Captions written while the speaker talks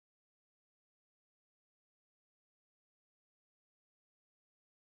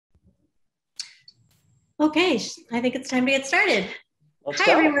Okay, I think it's time to get started. Let's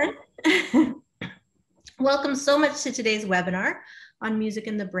Hi, go. everyone. Welcome so much to today's webinar on music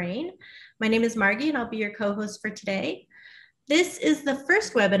in the brain. My name is Margie, and I'll be your co-host for today. This is the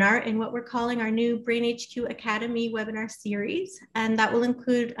first webinar in what we're calling our new BrainHQ Academy webinar series, and that will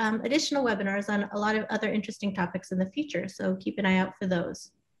include additional webinars on a lot of other interesting topics in the future, so keep an eye out for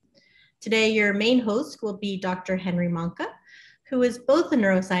those. Today, your main host will be Dr. Henry Manka, who is both a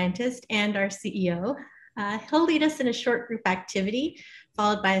neuroscientist and our CEO. He'll lead us in a short group activity,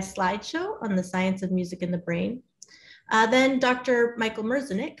 followed by a slideshow on the science of music in the brain. Then Dr. Michael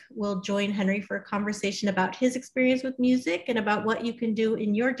Merzenich will join Henry for a conversation about his experience with music and about what you can do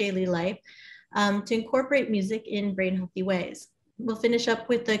in your daily life to incorporate music in brain healthy ways. We'll finish up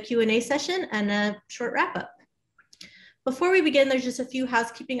with a Q&A session and a short wrap up. Before we begin, there's just a few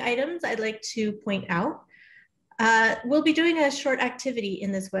housekeeping items I'd like to point out. We'll be doing a short activity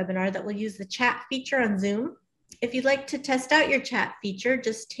in this webinar that will use the chat feature on Zoom. If you'd like to test out your chat feature,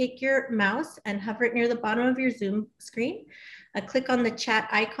 just take your mouse and hover it near the bottom of your Zoom screen. Click on the chat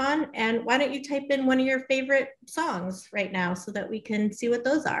icon, and why don't you type in one of your favorite songs right now so that we can see what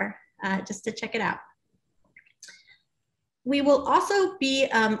those are, just to check it out. We will also be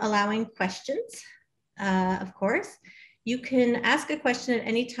allowing questions, of course. You can ask a question at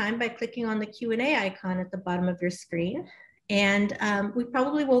any time by clicking on the Q&A icon at the bottom of your screen. And we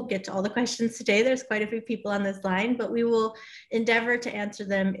probably won't get to all the questions today. There's quite a few people on this line, but we will endeavor to answer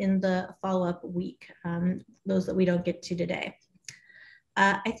them in the follow-up week, those that we don't get to today.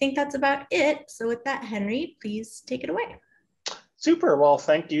 I think that's about it. So with that, Henry, please take it away. Super. Well,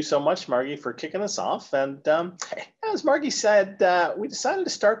 thank you so much, Margie, for kicking us off. And as Margie said, we decided to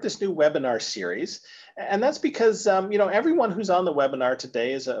start this new webinar series. And that's because, everyone who's on the webinar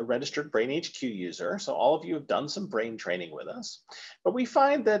today is a registered BrainHQ user. So all of you have done some brain training with us. But we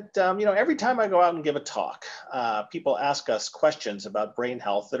find that, every time I go out and give a talk, people ask us questions about brain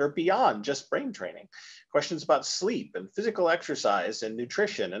health that are beyond just brain training. Questions about sleep and physical exercise and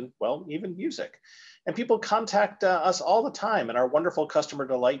nutrition and, well, even music. And people contact us all the time in our wonderful customer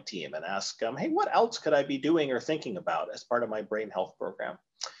delight team and ask, hey, what else could I be doing or thinking about as part of my brain health program?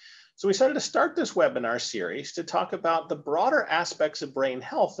 So we started to start this webinar series to talk about the broader aspects of brain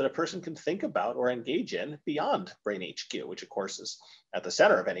health that a person can think about or engage in beyond BrainHQ, which of course is at the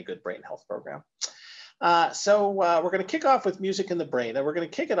center of any good brain health program. So we're going to kick off with music in the brain, and we're going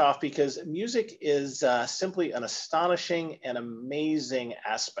to kick it off because music is simply an astonishing and amazing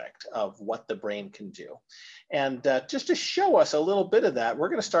aspect of what the brain can do. And just to show us a little bit of that, we're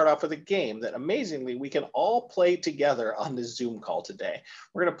going to start off with a game that amazingly we can all play together on this Zoom call today.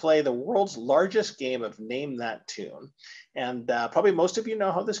 We're going to play the world's largest game of Name That Tune. And probably most of you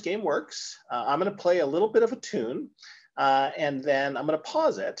know how this game works. I'm going to play a little bit of a tune. And then I'm going to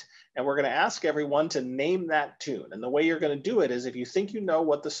pause it, and we're going to ask everyone to name that tune. And the way you're going to do it is if you think you know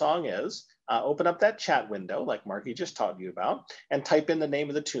what the song is, open up that chat window like Margie just taught you about, and type in the name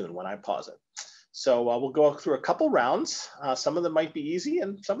of the tune when I pause it. So we'll go through a couple rounds. Some of them might be easy,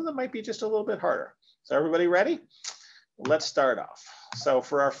 and some of them might be just a little bit harder. So everybody ready? Let's start off. So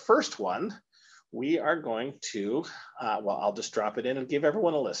for our first one, we are going to, I'll just drop it in and give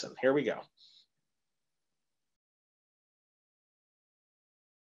everyone a listen. Here we go.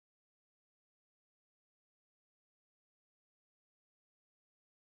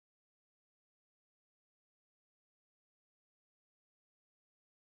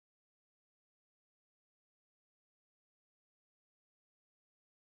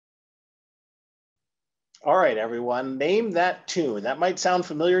 All right, everyone, name that tune. That might sound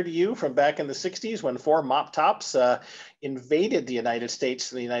familiar to you from back in the 60s when four mop tops invaded the United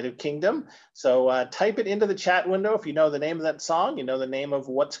States and the United Kingdom. So type it into the chat window if you know the name of that song, you know the name of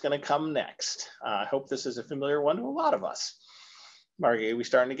what's going to come next. I hope this is a familiar one to a lot of us. Margie, are we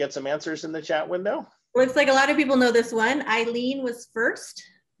starting to get some answers in the chat window? Looks like a lot of people know this one. Eileen was first,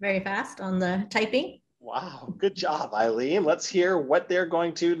 very fast on the typing. Wow, good job, Eileen. Let's hear what they're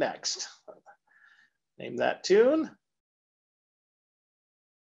going to next. Name that tune.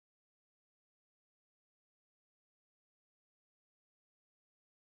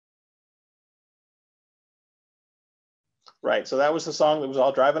 Right, so that was the song that was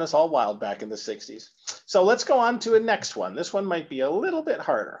all driving us all wild back in the 60s. So let's go on to a next one. This one might be a little bit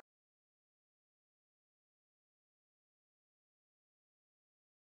harder.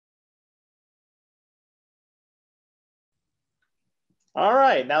 All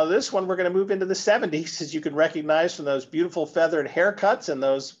right, now this one we're going to move into the 70s, as you can recognize from those beautiful feathered haircuts and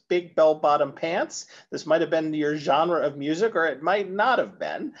those big bell-bottom pants. This might have been your genre of music, or it might not have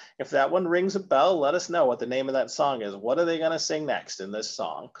been. If that one rings a bell, let us know what the name of that song is. What are they going to sing next in this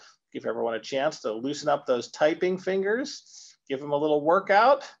song? give everyone a chance to loosen up those typing fingers, give them a little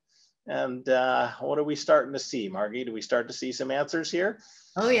workout. And what are we starting to see, Margie? Do we start to see some answers here?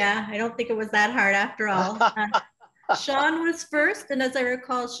 Oh yeah, I don't think it was that hard after all. Sean was first, and as I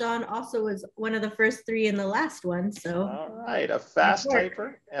recall, Sean also was one of the first three in the last one. So all right, a fast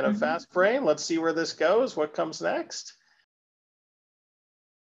typer and a fast brain. Let's see where this goes. What comes next?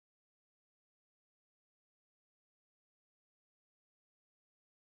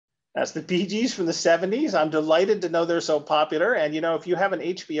 That's the Bee Gees from the 70s. I'm delighted to know they're so popular. And, you know, if you have an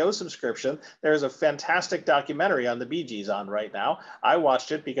HBO subscription, there's a fantastic documentary on the Bee Gees on right now. I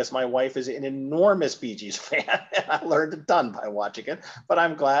watched it because my wife is an enormous Bee Gees fan, and I learned a ton by watching it. But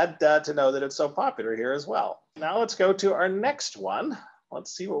I'm glad to know that it's so popular here as well. Now let's go to our next one.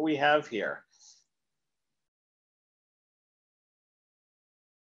 Let's see what we have here.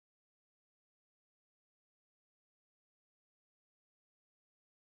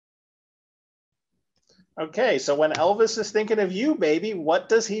 Okay, so when Elvis is thinking of you, baby, what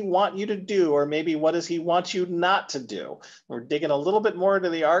does he want you to do? Or maybe what does he want you not to do? We're digging a little bit more into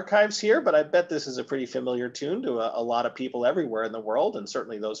the archives here, but I bet this is a pretty familiar tune to a lot of people everywhere in the world, and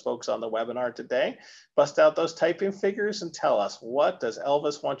certainly those folks on the webinar today. Bust out those typing figures and tell us, what does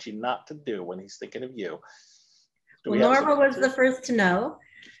Elvis want you not to do when he's thinking of you? Well, Norma was the first to know,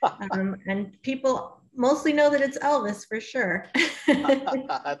 and people mostly know that it's Elvis for sure.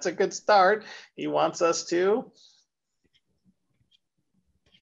 That's a good start. He wants us to.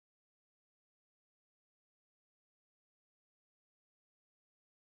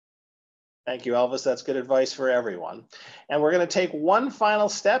 Thank you, Elvis. That's good advice for everyone. And we're going to take one final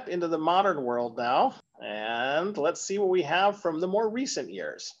step into the modern world now. And let's see what we have from the more recent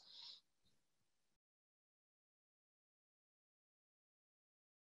years.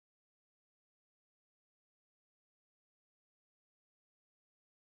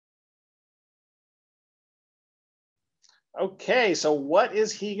 Okay, so what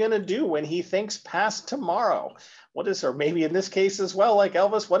is he going to do when he thinks past tomorrow? What is, or maybe in this case as well, like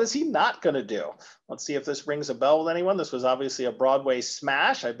Elvis, what is he not going to do? Let's see if this rings a bell with anyone. This was obviously a Broadway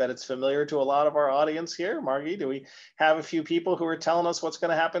smash. I bet it's familiar to a lot of our audience here. Margie, do we have a few people who are telling us what's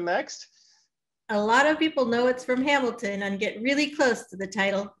going to happen next? A lot of people know it's from Hamilton and get really close to the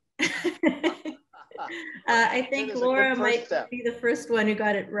title. I think Laura might be the first one who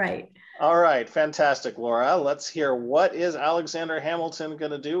got it right. All right, fantastic, Laura. Let's hear, what is Alexander Hamilton going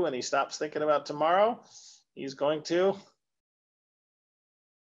to do when he stops thinking about tomorrow? He's going to...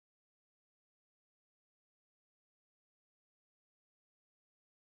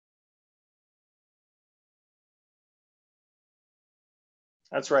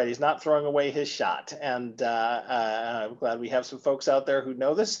 That's right. He's not throwing away his shot, and I'm glad we have some folks out there who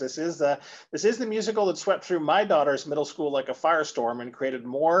know this. This is the musical that swept through my daughter's middle school like a firestorm and created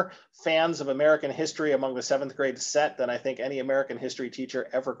more fans of American history among the 7th grade set than I think any American history teacher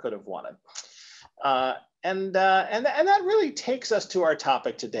ever could have wanted. And that really takes us to our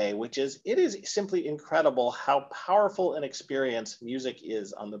topic today, which is, it is simply incredible how powerful an experience music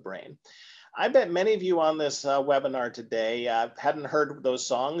is on the brain. I bet many of you on this webinar today hadn't heard those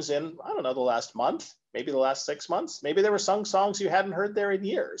songs in, I don't know, the last month, maybe the last 6 months. Maybe there were some songs you hadn't heard there in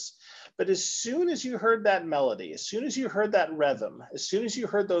years. But as soon as you heard that melody, as soon as you heard that rhythm, as soon as you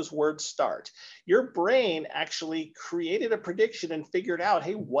heard those words start, your brain actually created a prediction and figured out,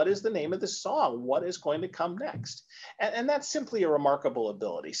 hey, what is the name of this song? What is going to come next? And that's simply a remarkable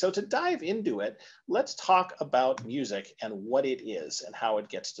ability. So to dive into it, let's talk about music and what it is and how it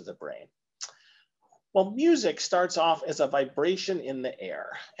gets to the brain. Well, music starts off as a vibration in the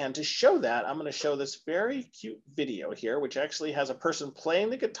air. And to show that, I'm going to show this very cute video here, which actually has a person playing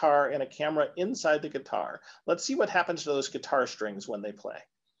the guitar and a camera inside the guitar. Let's see what happens to those guitar strings when they play.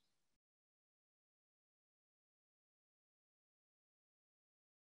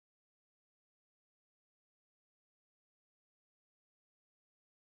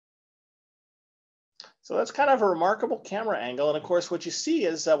 So that's kind of a remarkable camera angle. And of course, what you see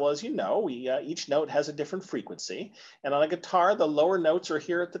is, well, as you know, each note has a different frequency. And on a guitar, the lower notes are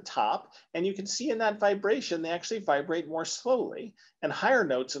here at the top. And you can see in that vibration, they actually vibrate more slowly. And higher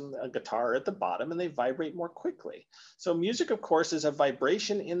notes in a guitar are at the bottom, and they vibrate more quickly. So music, of course, is a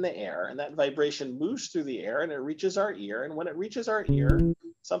vibration in the air. And that vibration moves through the air and it reaches our ear. And when it reaches our ear,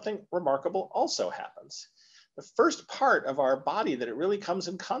 something remarkable also happens. The first part of our body that it really comes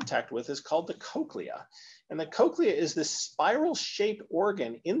in contact with is called the cochlea. And the cochlea is this spiral-shaped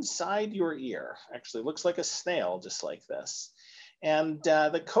organ inside your ear. Actually, looks like a snail, just like this. And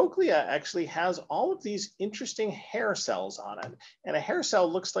the cochlea actually has all of these interesting hair cells on it. And a hair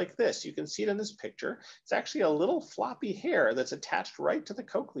cell looks like this. You can see it in this picture. It's actually a little floppy hair that's attached right to the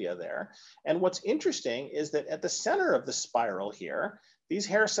cochlea there. And what's interesting is that at the center of the spiral here, these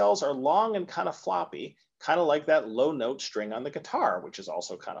hair cells are long and kind of floppy, kind of like that low note string on the guitar, which is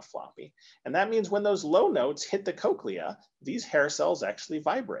also kind of floppy. And that means when those low notes hit the cochlea, these hair cells actually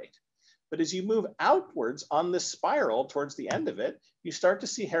vibrate. But as you move outwards on this spiral towards the end of it, you start to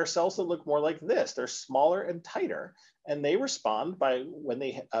see hair cells that look more like this. They're smaller and tighter, and they respond by when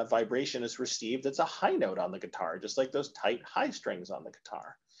the vibration is received, it's a high note on the guitar, just like those tight high strings on the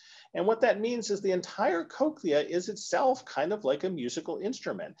guitar. And what that means is the entire cochlea is itself kind of like a musical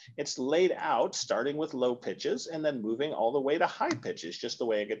instrument. It's laid out starting with low pitches and then moving all the way to high pitches, just the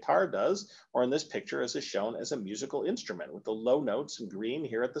way a guitar does, or in this picture as is shown as a musical instrument with the low notes in green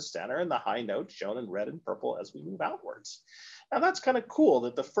here at the center and the high notes shown in red and purple as we move outwards. Now that's kind of cool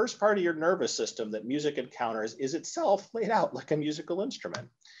that the first part of your nervous system that music encounters is itself laid out like a musical instrument.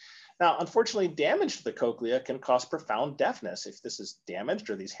 Now, unfortunately, damage to the cochlea can cause profound deafness. If this is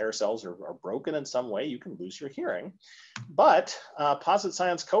damaged or these hair cells are broken in some way, you can lose your hearing. But Posit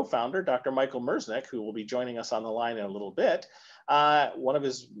Science co-founder, Dr. Michael Merznick, who will be joining us on the line in a little bit, one of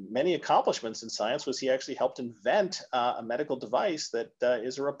his many accomplishments in science was he actually helped invent a medical device that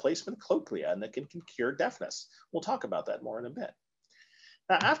is a replacement cochlea and that can cure deafness. We'll talk about that more in a bit.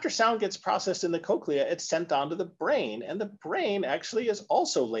 Now, after sound gets processed in the cochlea, it's sent on to the brain, and the brain actually is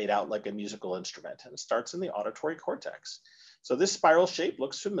also laid out like a musical instrument, and it starts in the auditory cortex. So this spiral shape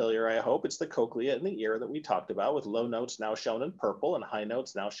looks familiar, I hope. It's the cochlea in the ear that we talked about, with low notes now shown in purple and high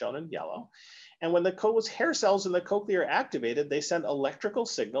notes now shown in yellow. And when the hair cells in the cochlea are activated, they send electrical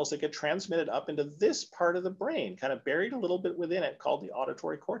signals that get transmitted up into this part of the brain, kind of buried a little bit within it, called the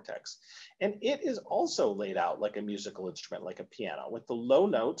auditory cortex. And it is also laid out like a musical instrument, like a piano, with the low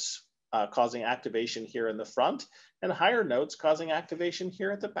notes causing activation here in the front and higher notes causing activation here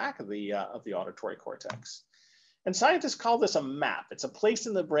at the back of the auditory cortex. And scientists call this a map. It's a place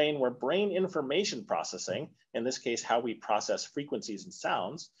in the brain where brain information processing, in this case, how we process frequencies and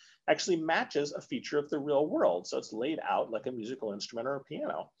sounds, actually matches a feature of the real world. So it's laid out like a musical instrument or a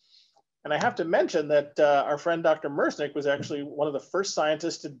piano. And I have to mention that our friend Dr. Merznick was actually one of the first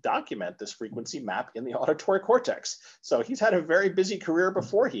scientists to document this frequency map in the auditory cortex. So he's had a very busy career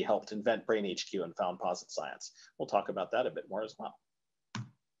before he helped invent BrainHQ and found Posit Science. We'll talk about that a bit more as well.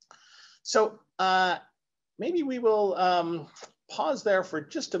 So maybe we will pause there for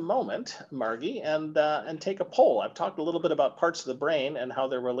just a moment, Margie, and take a poll. I've talked a little bit about parts of the brain and how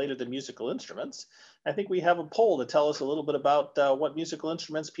they're related to musical instruments. I think we have a poll to tell us a little bit about what musical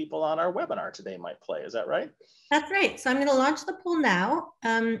instruments people on our webinar today might play. Is that right? That's right. So I'm going to launch the poll now.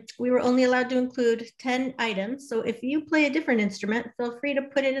 We were only allowed to include 10 items. So if you play a different instrument, feel free to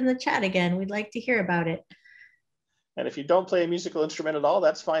put it in the chat again. We'd like to hear about it. And if you don't play a musical instrument at all,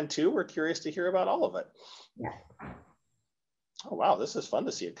 that's fine too. We're curious to hear about all of it. Yeah. Oh, wow. This is fun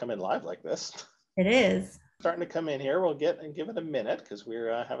to see it come in live like this. It is. Starting to come in here. We'll give it a minute because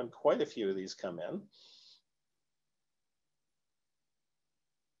we're having quite a few of these come in.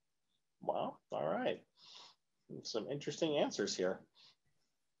 Wow. All right. Some interesting answers here.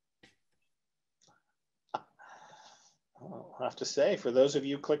 I'll have to say, for those of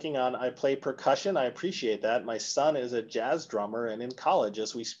you clicking on I play percussion, I appreciate that. My son is a jazz drummer and in college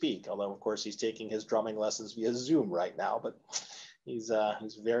as we speak, although of course he's taking his drumming lessons via Zoom right now, but he's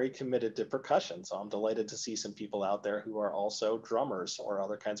very committed to percussion. So I'm delighted to see some people out there who are also drummers or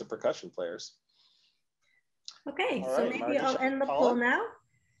other kinds of percussion players. Okay, so maybe I'll end the poll now.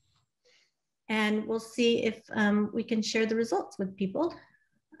 And we'll see if we can share the results with people.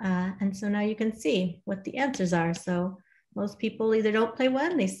 And so now you can see what the answers are. So most people either don't play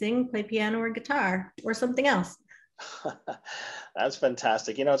one, they sing, play piano or guitar or something else. That's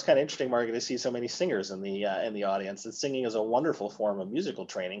fantastic. You know, it's kind of interesting, Margaret, to see so many singers in the audience. And singing is a wonderful form of musical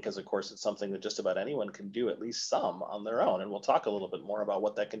training because, of course, it's something that just about anyone can do at least some on their own. And we'll talk a little bit more about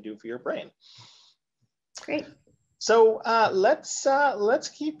what that can do for your brain. Great. So let's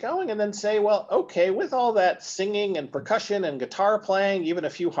keep going and then say, well, okay, with all that singing and percussion and guitar playing, even a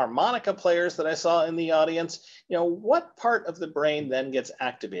few harmonica players that I saw in the audience, you know, what part of the brain then gets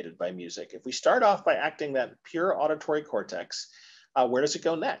activated by music? If we start off by acting that pure auditory cortex, where does it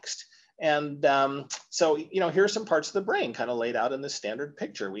go next? And so, you know, here's some parts of the brain kind of laid out in this standard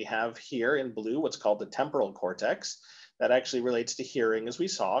picture. We have here in blue what's called the temporal cortex. That actually relates to hearing, as we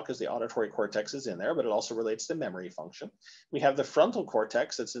saw, because the auditory cortex is in there, but it also relates to memory function. We have the frontal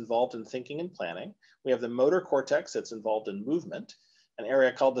cortex that's involved in thinking and planning. We have the motor cortex that's involved in movement, an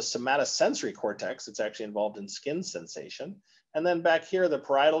area called the somatosensory cortex that's actually involved in skin sensation. And then back here, the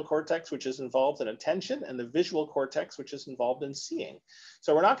parietal cortex, which is involved in attention, and the visual cortex, which is involved in seeing.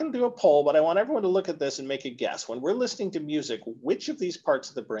 So we're not going to do a poll, but I want everyone to look at this and make a guess. When we're listening to music, which of these parts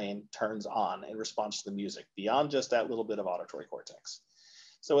of the brain turns on in response to the music, beyond just that little bit of auditory cortex?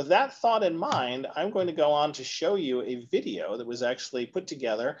 So with that thought in mind, I'm going to go on to show you a video that was actually put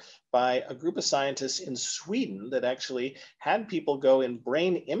together by a group of scientists in Sweden that actually had people go in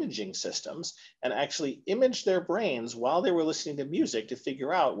brain imaging systems and actually image their brains while they were listening to music to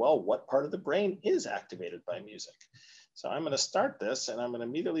figure out, well, what part of the brain is activated by music. So I'm going to start this, and I'm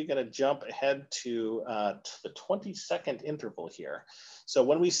immediately going to jump ahead to the 20-second interval here. So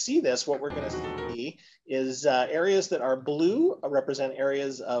when we see this, what we're going to see is areas that are blue represent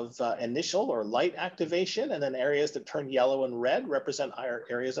areas of initial or light activation, and then areas that turn yellow and red represent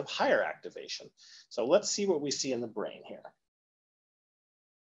areas of higher activation. So let's see what we see in the brain here.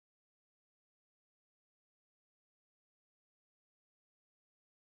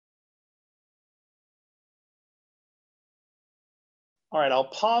 All right, I'll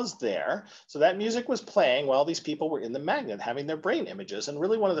pause there. So that music was playing while these people were in the magnet having their brain images. And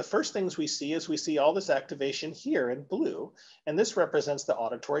really one of the first things we see is we see all this activation here in blue. And this represents the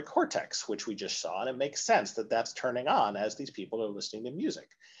auditory cortex, which we just saw. And it makes sense that that's turning on as these people are listening to music.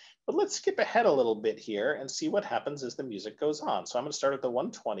 But let's skip ahead a little bit here and see what happens as the music goes on. So I'm going to start at the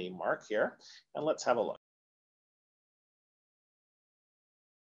 120 mark here, and let's have a look.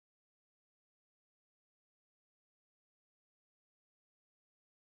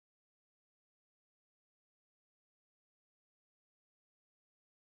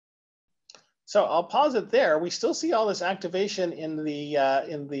 So I'll pause it there. We still see all this activation in the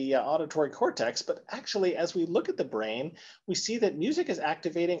auditory cortex, but actually, as we look at the brain, we see that music is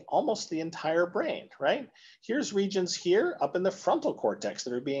activating almost the entire brain, right? Here's regions here up in the frontal cortex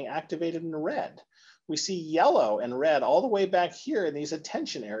that are being activated in red. We see yellow and red all the way back here in these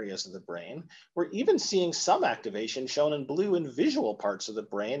attention areas of the brain. We're even seeing some activation shown in blue in visual parts of the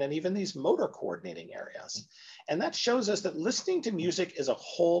brain and even these motor coordinating areas. And that shows us that listening to music is a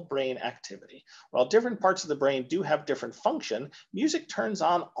whole brain activity. While different parts of the brain do have different function, music turns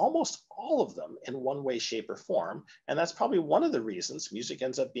on almost all of them in one way, shape, or form. And that's probably one of the reasons music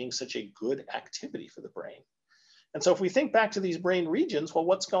ends up being such a good activity for the brain. And so if we think back to these brain regions, well,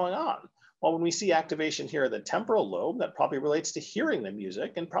 what's going on? Well, when we see activation here in the temporal lobe, that probably relates to hearing the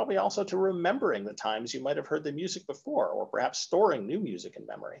music and probably also to remembering the times you might have heard the music before, or perhaps storing new music in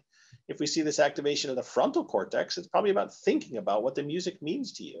memory. If we see this activation in the frontal cortex, it's probably about thinking about what the music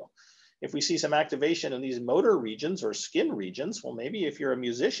means to you. If we see some activation in these motor regions or skin regions, well, maybe if you're a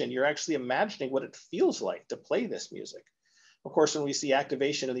musician, you're actually imagining what it feels like to play this music. Of course, when we see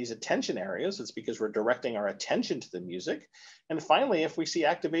activation in these attention areas, it's because we're directing our attention to the music. And finally, if we see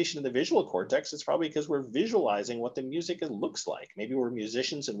activation in the visual cortex, it's probably because we're visualizing what the music looks like. Maybe we're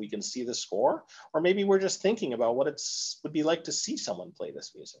musicians and we can see the score, or maybe we're just thinking about what it would be like to see someone play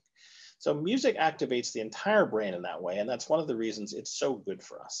this music. So music activates the entire brain in that way, and that's one of the reasons it's so good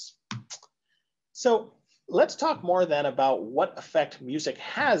for us. So let's talk more then about what effect music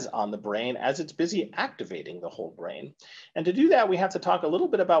has on the brain as it's busy activating the whole brain. And to do that, we have to talk a little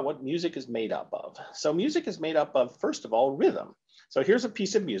bit about what music is made up of. So music is made up of, first of all, rhythm. So here's a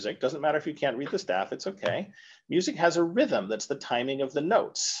piece of music. Doesn't matter if you can't read the staff, it's okay. Music has a rhythm that's the timing of the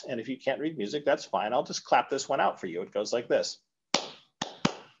notes. And if you can't read music, that's fine. I'll just clap this one out for you. It goes like this.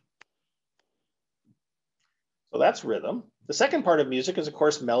 So that's rhythm. The second part of music is, of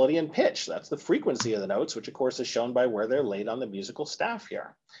course, melody and pitch. That's the frequency of the notes, which, of course, is shown by where they're laid on the musical staff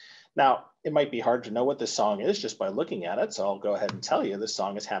here. Now, it might be hard to know what this song is just by looking at it, so I'll go ahead and tell you this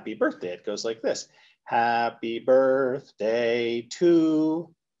song is Happy Birthday. It goes like this. Happy birthday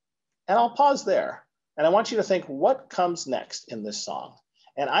to, and I'll pause there. And I want you to think what comes next in this song.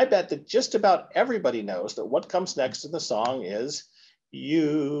 And I bet that just about everybody knows that what comes next in the song is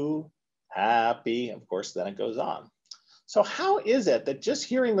you. Happy, of course, then it goes on. So how is it that just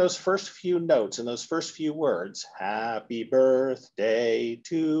hearing those first few notes and those first few words, happy birthday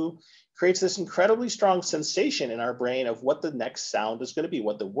to, creates this incredibly strong sensation in our brain of what the next sound is going to be,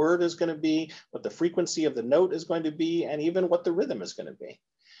 what the word is going to be, what the frequency of the note is going to be, and even what the rhythm is going to be?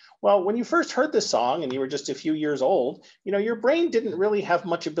 Well, when you first heard this song and you were just a few years old, your brain didn't really have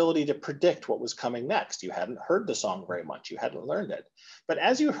much ability to predict what was coming next. You hadn't heard the song very much. You hadn't learned it. But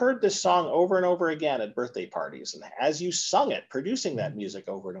as you heard this song over and over again at birthday parties, and as you sung it, producing that music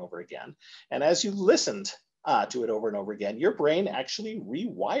over and over again, and as you listened to it over and over again, your brain actually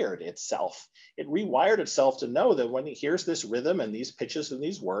rewired itself. It rewired itself to know that when it hears this rhythm and these pitches and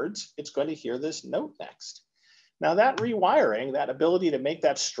these words, it's going to hear this note next. Now that rewiring, that ability to make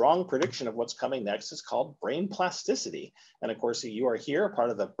that strong prediction of what's coming next is called brain plasticity. And of course, if you are here,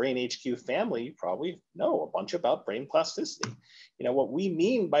 part of the BrainHQ family, you probably know a bunch about brain plasticity. You know, what we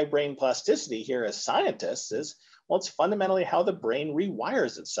mean by brain plasticity here as scientists is, well, it's fundamentally how the brain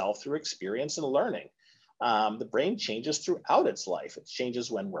rewires itself through experience and learning. The brain changes throughout its life. It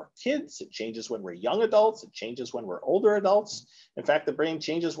changes when we're kids, it changes when we're young adults, it changes when we're older adults. In fact, the brain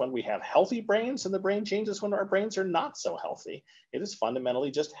changes when we have healthy brains, and the brain changes when our brains are not so healthy. It is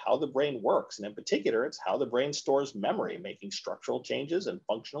fundamentally just how the brain works. And in particular, it's how the brain stores memory, making structural changes and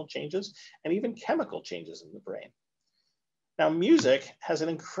functional changes, and even chemical changes in the brain. Now, music has an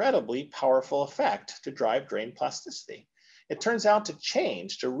incredibly powerful effect to drive brain plasticity. It turns out to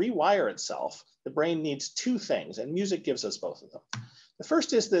change, to rewire itself, the brain needs two things, and music gives us both of them. The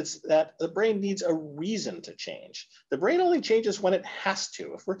first is that the brain needs a reason to change. The brain only changes when it has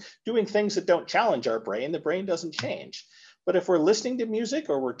to. If we're doing things that don't challenge our brain, the brain doesn't change. But if we're listening to music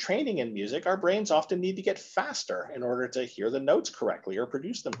or we're training in music, our brains often need to get faster in order to hear the notes correctly or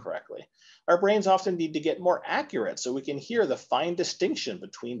produce them correctly. Our brains often need to get more accurate so we can hear the fine distinction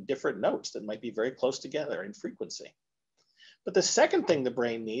between different notes that might be very close together in frequency. But the second thing the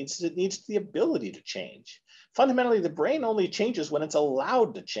brain needs is it needs the ability to change. Fundamentally, the brain only changes when it's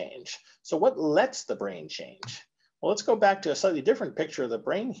allowed to change. So what lets the brain change? Well, let's go back to a slightly different picture of the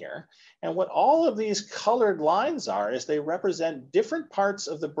brain here. And what all of these colored lines are is they represent different parts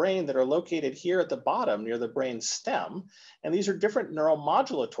of the brain that are located here at the bottom near the brain stem. And these are different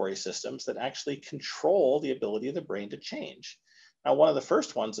neuromodulatory systems that actually control the ability of the brain to change. Now, one of the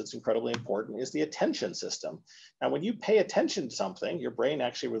first ones that's incredibly important is the attention system. Now, when you pay attention to something, your brain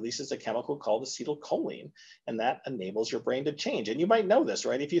actually releases a chemical called acetylcholine, and that enables your brain to change. And you might know this,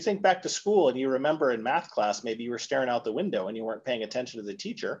 right? If you think back to school and you remember in math class, maybe you were staring out the window and you weren't paying attention to the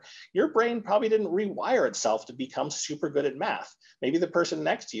teacher, your brain probably didn't rewire itself to become super good at math. Maybe the person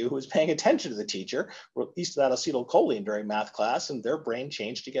next to you who was paying attention to the teacher released that acetylcholine during math class, and their brain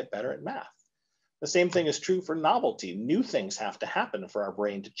changed to get better at math. The same thing is true for novelty. New things have to happen for our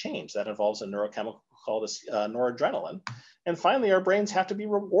brain to change. That involves a neurochemical called noradrenaline. And finally, our brains have to be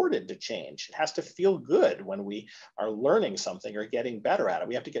rewarded to change. It has to feel good when we are learning something or getting better at it.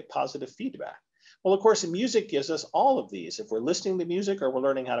 We have to get positive feedback. Well, of course, music gives us all of these. If we're listening to music or we're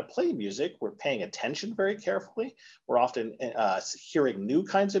learning how to play music, we're paying attention very carefully. We're often hearing new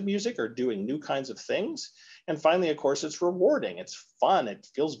kinds of music or doing new kinds of things. And finally, of course, it's rewarding. It's fun. It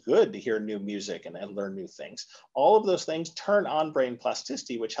feels good to hear new music and learn new things. All of those things turn on brain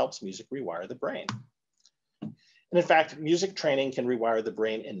plasticity, which helps music rewire the brain. And in fact, music training can rewire the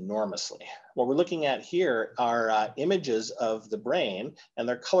brain enormously. What we're looking at here are images of the brain, and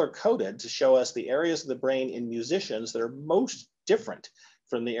they're color-coded to show us the areas of the brain in musicians that are most different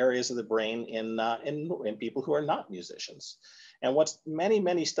from the areas of the brain in people who are not musicians. And what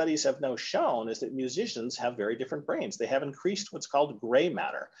many studies have now shown is that musicians have very different brains. They have increased what's called gray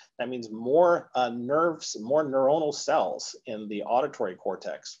matter. That means more nerves, more neuronal cells in the auditory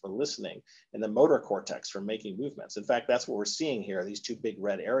cortex for listening, in the motor cortex for making movements. In fact, that's what we're seeing here. These two big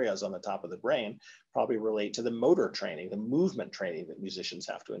red areas on the top of the brain probably relate to the motor training, the movement training that musicians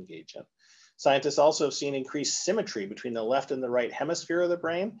have to engage in. Scientists also have seen increased symmetry between the left and the right hemisphere of the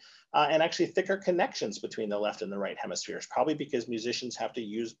brain, and actually thicker connections between the left and the right hemispheres, probably because musicians have to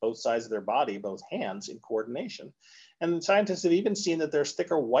use both sides of their body, both hands, in coordination. And scientists have even seen that there's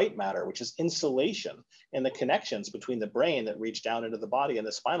thicker white matter, which is insulation in the connections between the brain that reach down into the body and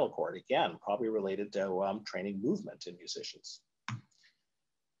the spinal cord, again, probably related to training movement in musicians.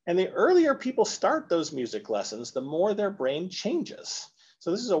 And the earlier people start those music lessons, the more their brain changes. So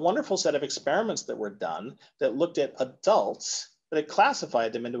this is a wonderful set of experiments that were done that looked at adults, but it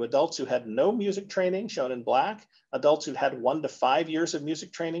classified them into adults who had no music training, shown in black, adults who had 1 to 5 years of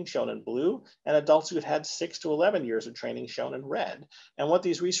music training, shown in blue, and adults who had 6 to 11 years of training, shown in red. And what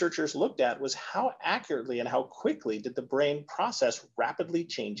these researchers looked at was how accurately and how quickly did the brain process rapidly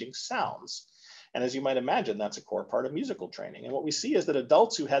changing sounds. And as you might imagine, that's a core part of musical training. And what we see is that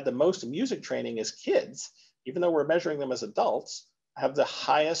adults who had the most music training as kids, even though we're measuring them as adults, have the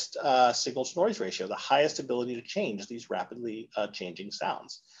highest signal to noise ratio, the highest ability to change these rapidly changing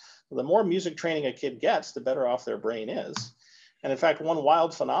sounds. So the more music training a kid gets, the better off their brain is. And in fact, one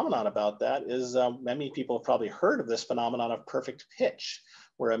wild phenomenon about that is many people have probably heard of this phenomenon of perfect pitch,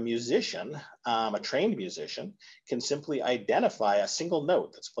 where a musician, a trained musician, can simply identify a single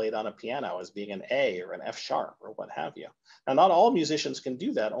note that's played on a piano as being an A or an F sharp or what have you. Now, not all musicians can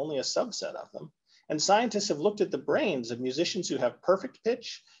do that, only a subset of them. And scientists have looked at the brains of musicians who have perfect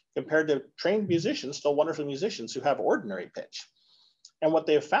pitch compared to trained musicians, still wonderful musicians, who have ordinary pitch. And what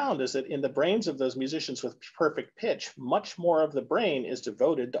they've found is that in the brains of those musicians with perfect pitch, much more of the brain is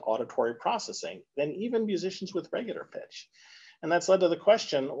devoted to auditory processing than even musicians with regular pitch. And that's led to the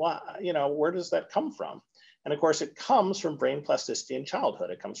question, well, where does that come from? And of course, it comes from brain plasticity in childhood.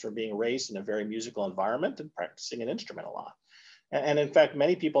 It comes from being raised in a very musical environment and practicing an instrument a lot. And in fact,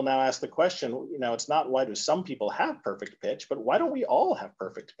 many people now ask the question, it's not why do some people have perfect pitch, but why don't we all have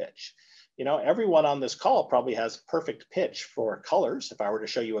perfect pitch? Everyone on this call probably has perfect pitch for colors. If I were to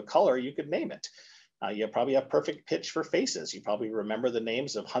show you a color, you could name it. You probably have perfect pitch for faces. You probably remember the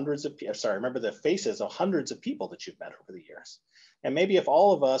names of remember the faces of hundreds of people that you've met over the years. And maybe if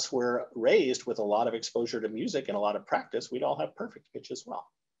all of us were raised with a lot of exposure to music and a lot of practice, we'd all have perfect pitch as well.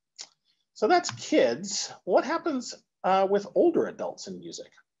 So that's kids. What happens with older adults in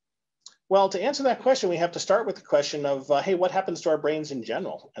music? Well, to answer that question, we have to start with the question of, hey, what happens to our brains in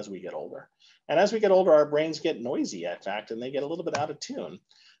general as we get older? And as we get older, our brains get noisy, in fact, and they get a little bit out of tune.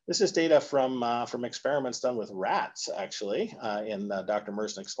 This is data from experiments done with rats, actually, in Dr.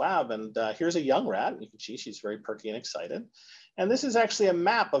 Mersnick's lab. And here's a young rat. You can see she's very perky and excited. And this is actually a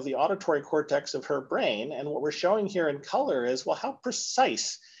map of the auditory cortex of her brain. And what we're showing here in color is, well, how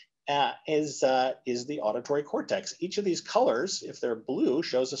precise is the auditory cortex. Each of these colors, if they're blue,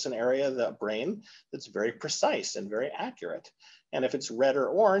 shows us an area of the brain that's very precise and very accurate. And if it's red or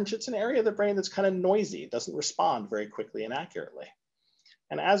orange, it's an area of the brain that's kind of noisy. It doesn't respond very quickly and accurately.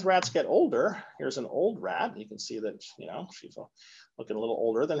 And as rats get older, here's an old rat. You can see that, she's looking a little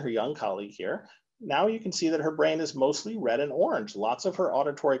older than her young colleague here. Now you can see that her brain is mostly red and orange. Lots of her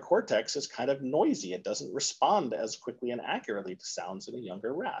auditory cortex is kind of noisy. It doesn't respond as quickly and accurately to sounds in a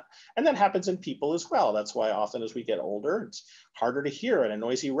younger rat. And that happens in people as well. That's why often as we get older, it's harder to hear in a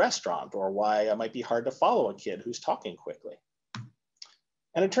noisy restaurant, or why it might be hard to follow a kid who's talking quickly.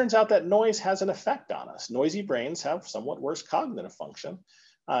 And it turns out that noise has an effect on us. Noisy brains have somewhat worse cognitive function.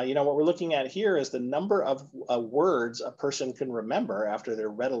 What we're looking at here is the number of words a person can remember after they've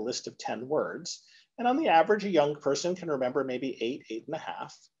read a list of 10 words. And on the average, a young person can remember maybe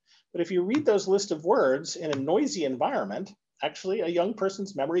 8.5. But if you read those list of words in a noisy environment, actually a young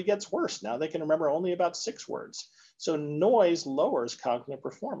person's memory gets worse. Now they can remember only about 6 words. So noise lowers cognitive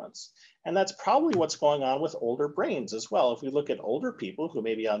performance. And that's probably what's going on with older brains as well. If we look at older people who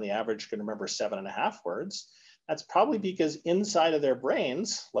maybe on the average can remember 7.5 words, that's probably because inside of their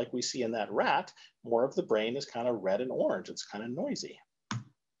brains, like we see in that rat, more of the brain is kind of red and orange. It's kind of noisy.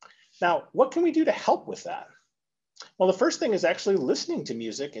 Now, what can we do to help with that? Well, the first thing is actually listening to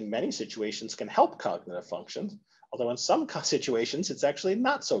music in many situations can help cognitive function, although in some situations, it's actually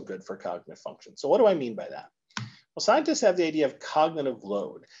not so good for cognitive function. So what do I mean by that? Well, scientists have the idea of cognitive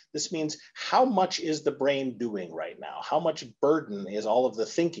load. This means how much is the brain doing right now? How much burden is all of the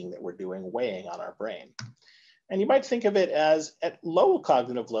thinking that we're doing weighing on our brain? And you might think of it as at low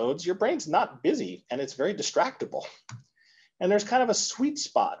cognitive loads, your brain's not busy and it's very distractible. And there's kind of a sweet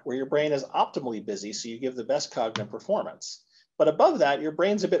spot where your brain is optimally busy, so you give the best cognitive performance. But above that, your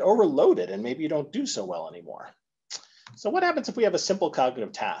brain's a bit overloaded and maybe you don't do so well anymore. So what happens if we have a simple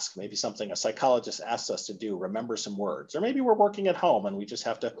cognitive task, maybe something a psychologist asks us to do, remember some words, or maybe we're working at home and we just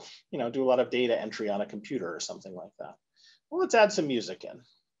have to, do a lot of data entry on a computer or something like that. Well, let's add some music in.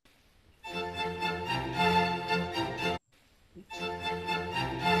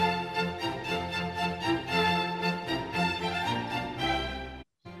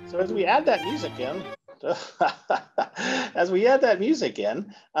 So as we add that music in,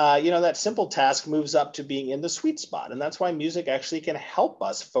 that simple task moves up to being in the sweet spot. And that's why music actually can help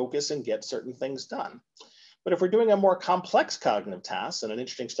us focus and get certain things done. But if we're doing a more complex cognitive task, and an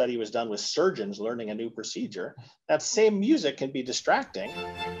interesting study was done with surgeons learning a new procedure, that same music can be distracting,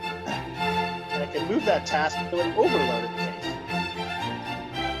 and it can move that task to an overloaded case.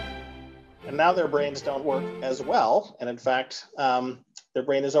 And now their brains don't work as well. And in fact, their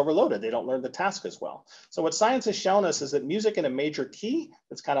brain is overloaded. They don't learn the task as well. So what science has shown us is that music in a major key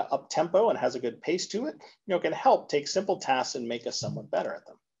that's kind of up tempo and has a good pace to it, can help take simple tasks and make us somewhat better at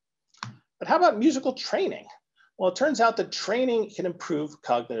them. But how about musical training? Well, it turns out that training can improve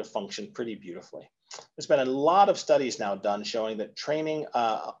cognitive function pretty beautifully. There's been a lot of studies now done showing that training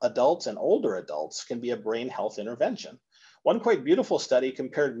adults and older adults can be a brain health intervention. One quite beautiful study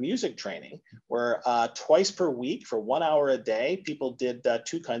compared music training, where twice per week for 1 hour a day, people did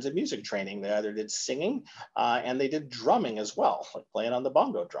 2 kinds of music training. They either did singing and they did drumming as well, like playing on the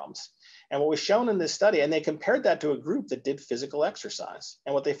bongo drums. And what was shown in this study, and they compared that to a group that did physical exercise.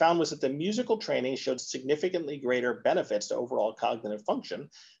 And what they found was that the musical training showed significantly greater benefits to overall cognitive function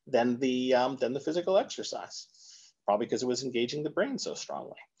than the physical exercise, probably because it was engaging the brain so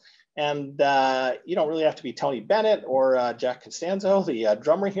strongly. And you don't really have to be Tony Bennett or Jack Costanzo, the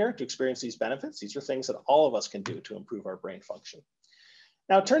drummer here, to experience these benefits. These are things that all of us can do to improve our brain function.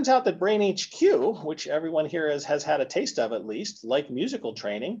 Now, it turns out that BrainHQ, which everyone here has had a taste of at least, like musical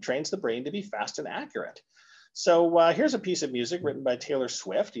training, trains the brain to be fast and accurate. So here's a piece of music written by Taylor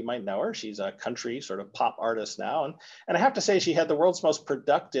Swift. You might know her. She's a country sort of pop artist now. And I have to say she had the world's most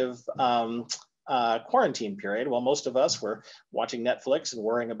productive quarantine period. While most of us were watching Netflix and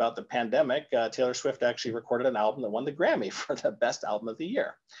worrying about the pandemic, Taylor Swift actually recorded an album that won the Grammy for the best album of the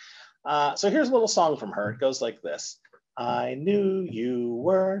year. So here's a little song from her. It goes like this. I knew you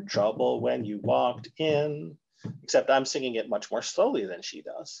were trouble when you walked in, except I'm singing it much more slowly than she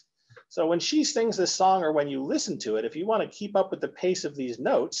does. So when she sings this song, or when you listen to it, if you want to keep up with the pace of these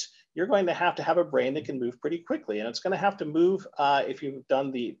notes, you're going to have a brain that can move pretty quickly. And it's going to have to move, if you've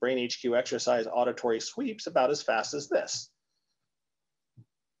done the BrainHQ exercise auditory sweeps, about as fast as this.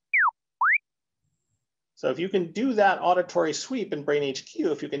 So if you can do that auditory sweep in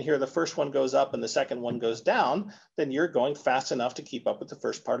BrainHQ, if you can hear the first one goes up and the second one goes down, then you're going fast enough to keep up with the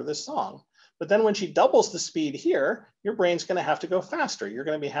first part of this song. But then when she doubles the speed here, your brain's going to have to go faster. You're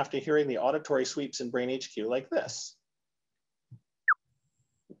going to have to hearing the auditory sweeps in BrainHQ like this.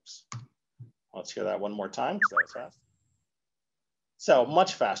 Oops. Let's hear that one more time because that was fast. So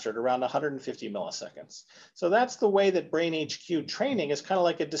much faster at around 150 milliseconds. So that's the way that BrainHQ training is kind of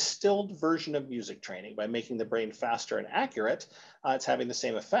like a distilled version of music training. By making the brain faster and accurate, it's having the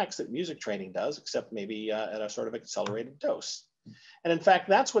same effects that music training does, except maybe at a sort of accelerated dose. And in fact,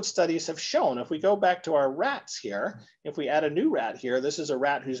 that's what studies have shown. If we go back to our rats here, if we add a new rat here, this is a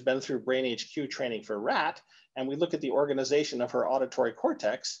rat who's been through BrainHQ training for rat, and we look at the organization of her auditory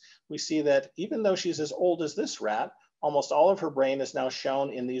cortex, we see that even though she's as old as this rat, almost all of her brain is now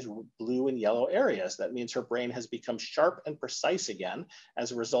shown in these blue and yellow areas. That means her brain has become sharp and precise again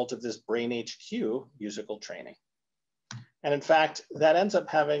as a result of this BrainHQ musical training. And in fact, that ends up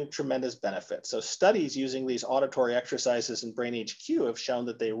having tremendous benefits. So studies using these auditory exercises in BrainHQ have shown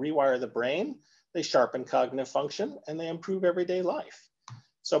that they rewire the brain, they sharpen cognitive function, and they improve everyday life.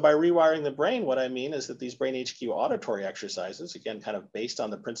 So by rewiring the brain, what I mean is that these BrainHQ auditory exercises, again, kind of based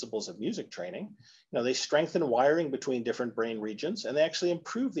on the principles of music training, they strengthen wiring between different brain regions, and they actually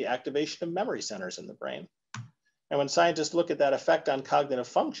improve the activation of memory centers in the brain. And when scientists look at that effect on cognitive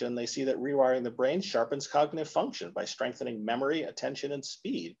function, they see that rewiring the brain sharpens cognitive function by strengthening memory, attention, and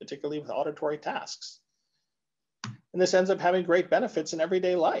speed, particularly with auditory tasks. And this ends up having great benefits in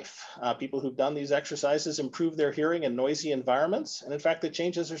everyday life. People who've done these exercises improve their hearing in noisy environments. And in fact, the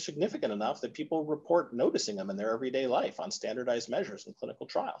changes are significant enough that people report noticing them in their everyday life on standardized measures in clinical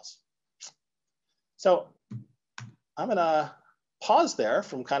trials. So I'm gonna pause there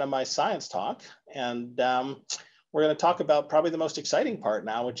from kind of my science talk, and we're going to talk about probably the most exciting part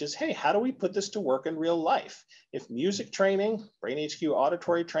now, which is, hey, how do we put this to work in real life? If music training, BrainHQ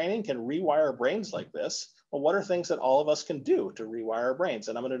auditory training can rewire brains like this, well, what are things that all of us can do to rewire our brains?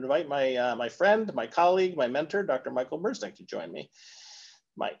 And I'm going to invite my friend, my colleague, my mentor, Dr. Michael Merznick, to join me.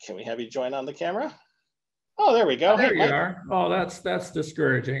 Mike, can we have you join on the camera? Oh, there we go. Oh, there hey, you are. Oh, that's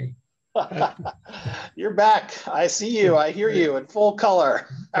discouraging. You're back. I see you. I hear you in full color.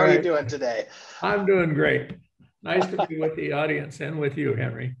 How are you doing today? I'm doing great. Nice to be with the audience and with you,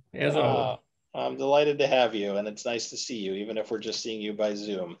 Henry, as always. I'm delighted to have you, and it's nice to see you, even if we're just seeing you by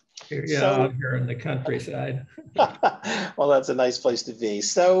Zoom. Yeah, so, out here in the countryside. Well, that's a nice place to be.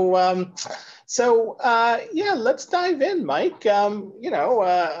 So, yeah, let's dive in, Mike.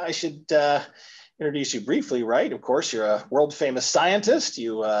 I should introduce you briefly, right? Of course, you're a world famous scientist.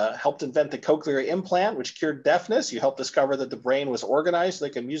 You helped invent the cochlear implant, which cured deafness. You helped discover that the brain was organized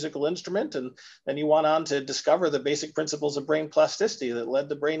like a musical instrument. And then you went on to discover the basic principles of brain plasticity that led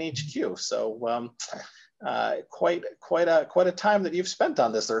to BrainHQ. So quite a time that you've spent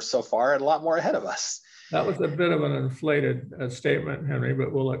on this earth so far, and a lot more ahead of us. That was a bit of an inflated statement, Henry,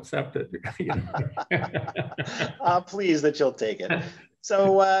 but we'll accept it. Pleased that you'll take it.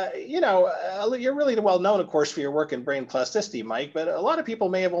 So, you're really well known, of course, for your work in brain plasticity, Mike, but a lot of people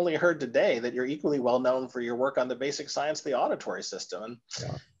may have only heard today that you're equally well known for your work on the basic science of the auditory system.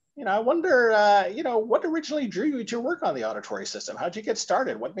 And, I wonder, what originally drew you to your work on the auditory system? How'd you get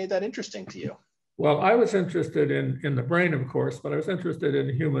started? What made that interesting to you? Well, I was interested in the brain, of course, but I was interested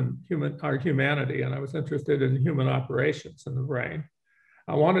in our humanity, and I was interested in human operations in the brain.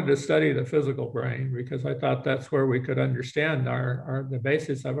 I wanted to study the physical brain because I thought that's where we could understand the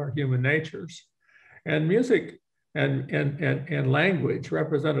basis of our human natures. And music and language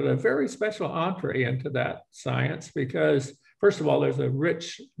represented a very special entree into that science because, first of all, there's a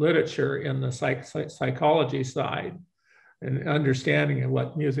rich literature in the psychology side and understanding of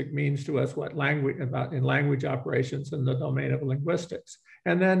what music means to us, what language about in language operations in the domain of linguistics.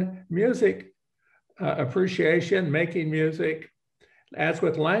 And then music appreciation, making music, as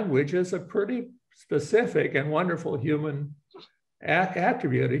with language, is a pretty specific and wonderful human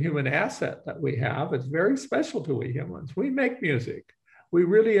attribute, a human asset that we have. It's very special to we humans. We make music. We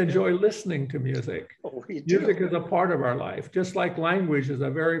really enjoy listening to music. Oh, music is a part of our life, just like language is a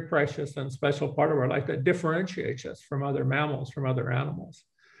very precious and special part of our life that differentiates us from other mammals, from other animals.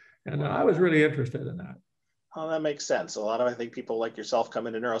 And I was really interested in that. Oh, that makes sense. A lot of, I think, people like yourself come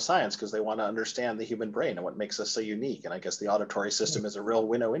into neuroscience because they want to understand the human brain and what makes us so unique. And I guess the auditory system is a real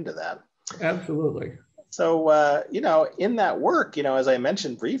window into that. Absolutely. So, in that work, as I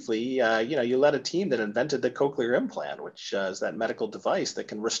mentioned briefly, you led a team that invented the cochlear implant, which is that medical device that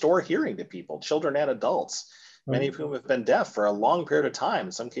can restore hearing to people, children and adults, many of whom have been deaf for a long period of time,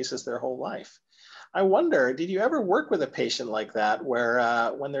 in some cases their whole life. I wonder, did you ever work with a patient like that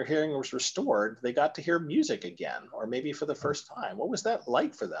where when their hearing was restored, they got to hear music again, or maybe for the first time? What was that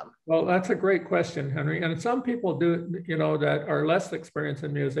like for them? Well, that's a great question, Henry. And some people do, that are less experienced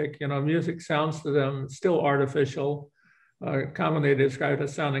in music, music sounds to them still artificial, commonly described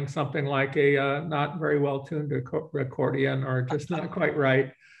as sounding something like a not very well tuned accordion or just not quite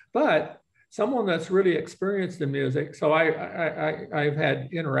right. But someone that's really experienced in music. So I've had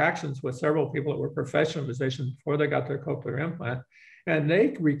interactions with several people that were professional musicians before they got their cochlear implant, and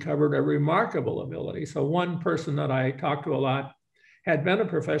they recovered a remarkable ability. So one person that I talked to a lot had been a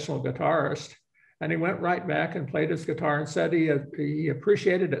professional guitarist, and he went right back and played his guitar and said he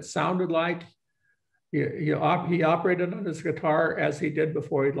appreciated it. Sounded like he operated on his guitar as he did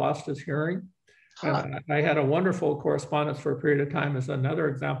before he lost his hearing. I had a wonderful correspondence for a period of time as another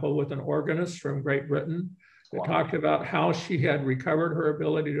example with an organist from Great Britain that talked about how she had recovered her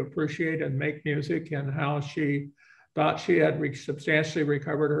ability to appreciate and make music and how she thought she had substantially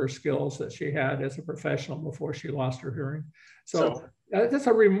recovered her skills that she had as a professional before she lost her hearing. So that's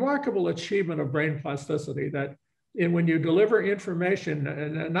a remarkable achievement of brain plasticity that when you deliver information,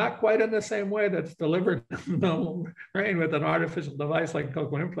 and not quite in the same way that's delivered in the brain with an artificial device like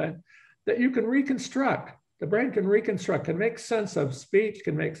cochlear implant, that you can reconstruct. The brain can reconstruct, can make sense of speech,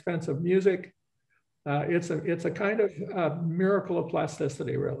 can make sense of music. It's a kind of miracle of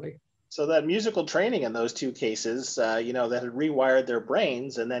plasticity, really. So that musical training in those two cases, that had rewired their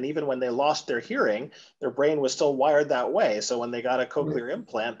brains, and then even when they lost their hearing, their brain was still wired that way. So when they got a cochlear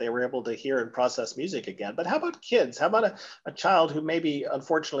implant, they were able to hear and process music again. But how about kids? How about a child who may be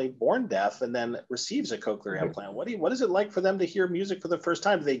unfortunately born deaf and then receives a cochlear implant? What is it like for them to hear music for the first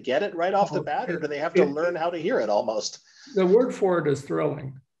time? Do they get it right off the bat, or do they have to learn how to hear it almost? The word for it is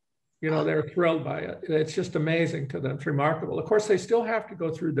thrilling. They're thrilled by it. It's just amazing to them. It's remarkable. Of course, they still have to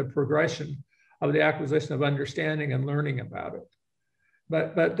go through the progression of the acquisition of understanding and learning about it.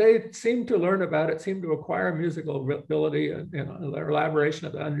 But they seem to learn about it, seem to acquire musical ability and their elaboration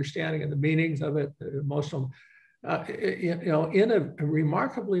of the understanding and the meanings of it, the emotional, in a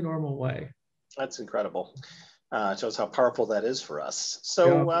remarkably normal way. That's incredible. It shows how powerful that is for us.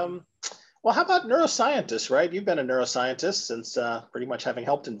 So, well, how about neuroscientists, right? You've been a neuroscientist since pretty much having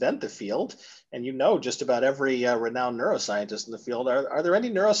helped invent the field, and just about every renowned neuroscientist in the field. Are there any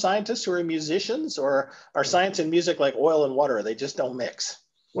neuroscientists who are musicians, or are science and music like oil and water? They just don't mix.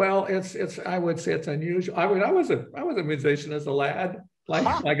 Well, I would say it's unusual. I was a musician as a lad,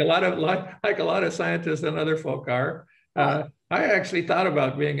 like a lot of scientists and other folk are. I actually thought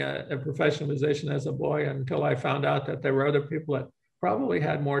about being a professional musician as a boy until I found out that there were other people that probably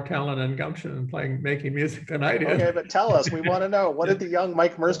had more talent and gumption in making music than I did. Okay, but tell us, we want to know, what did the young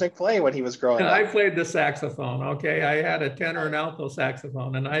Mike Merznick play when he was growing up? I played the saxophone, okay? I had a tenor and alto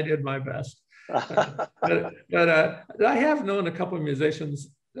saxophone, and I did my best. but I have known a couple of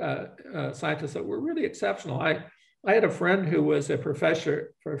musicians, scientists that were really exceptional. I had a friend who was a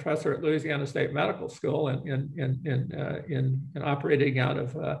professor at Louisiana State Medical School in operating out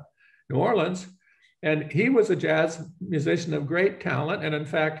of New Orleans. And he was a jazz musician of great talent. And in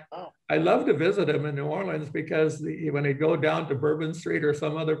fact, I love to visit him in New Orleans because when he'd go down to Bourbon Street or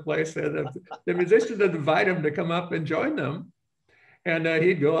some other place, the musicians would invite him to come up and join them. And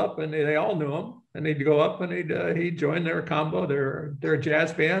he'd go up, and they all knew him. And he'd go up and he'd join their combo, their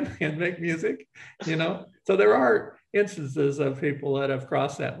jazz band, and make music, So there are instances of people that have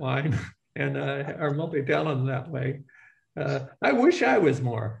crossed that line and are multi-talented in that way. I wish I was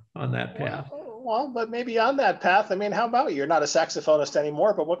more on that path. Well, but maybe on that path, how about you? You're not a saxophonist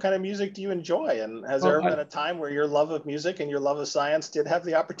anymore, but what kind of music do you enjoy? And has there ever been a time where your love of music and your love of science did have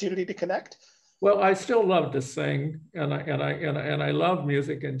the opportunity to connect? Well, I still love to sing, and I love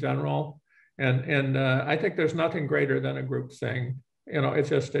music in general. And I think there's nothing greater than a group sing. You know, it's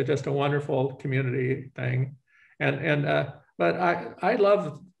just a wonderful community thing. But I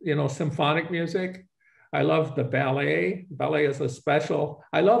love, you know, symphonic music. I love the ballet. Ballet is a special.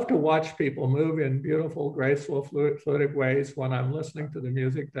 I love to watch people move in beautiful, graceful, fluid ways when I'm listening to the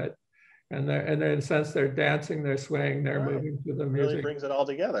music. And in a sense, they're dancing, they're swaying, they're moving to the music. Really brings it all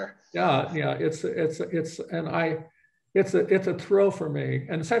together. Yeah, yeah. It's a thrill for me.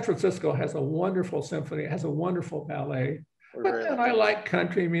 And San Francisco has a wonderful symphony. It has a wonderful ballet. But then I like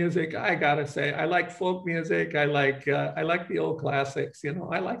country music. I gotta say, I like folk music. I like the old classics. You know,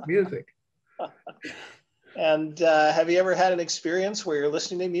 I like music. And have you ever had an experience where you're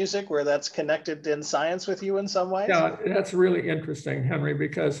listening to music where that's connected in science with you in some ways? Yeah, that's really interesting, Henry,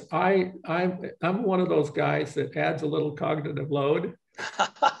 because I'm one of those guys that adds a little cognitive load.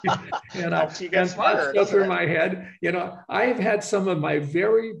 And thoughts go through my head. You know, I've had some of my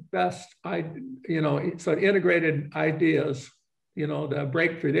very best, integrated ideas, you know, the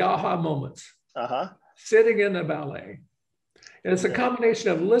breakthrough, the aha moments, sitting in the ballet. And it's a combination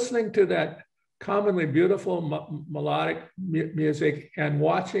of listening to that commonly beautiful melodic music and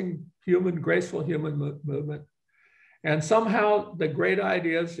watching graceful human movement. And somehow the great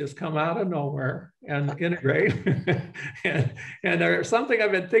ideas just come out of nowhere and integrate. and there's something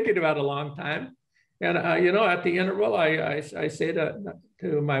I've been thinking about a long time. And, at the interval, I say to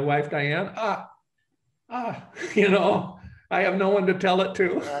my wife, Diane, I have no one to tell it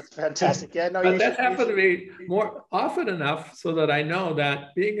to. That's fantastic. Yeah, no, but that's happened to me more often enough so that I know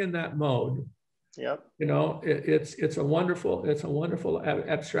that being in that mode, it's a wonderful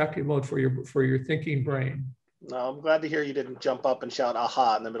abstractive mode for your thinking brain. No, I'm glad to hear you didn't jump up and shout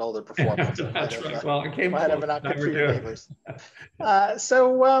 "aha" in the middle of the performance. That's right. Well, it came might have not good for your neighbors.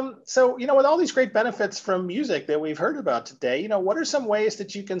 So, with all these great benefits from music that we've heard about today, what are some ways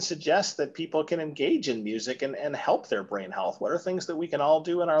that you can suggest that people can engage in music and help their brain health? What are things that we can all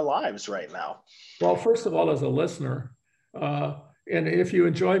do in our lives right now? Well, first of all, as a listener, and if you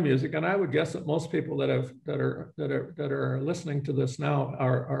enjoy music, and I would guess that most people that are listening to this now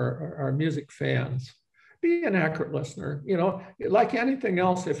are music fans. Be an accurate listener. Like anything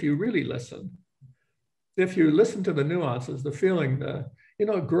else, if you really listen, if you listen to the nuances, the feeling,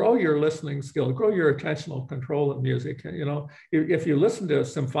 grow your listening skill, grow your attentional control of music. If you listen to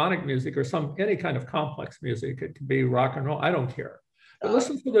symphonic music or any kind of complex music, it could be rock and roll, I don't care. But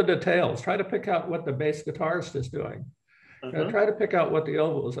listen to the details. Try to pick out what the bass guitarist is doing. Try to pick out what the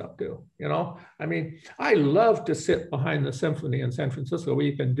elbow is up to. I love to sit behind the symphony in San Francisco.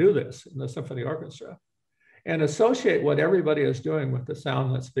 We can do this in the symphony orchestra and associate what everybody is doing with the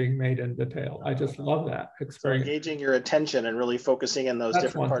sound that's being made in detail. I just love that experience. So engaging your attention and really focusing in those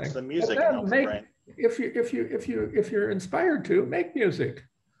different parts of the music. If you're inspired to, make music.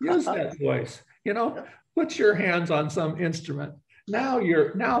 Use that voice. Put your hands on some instrument. Now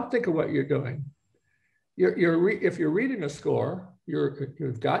think of what you're doing. If you're reading a score,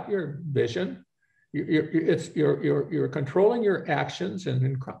 you've got your vision. You're controlling your actions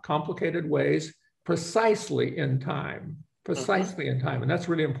in complicated ways. Precisely in time. And that's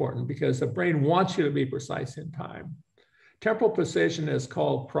really important because the brain wants you to be precise in time. Temporal precision is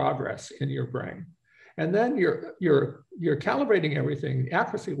called progress in your brain. And then you're calibrating everything, the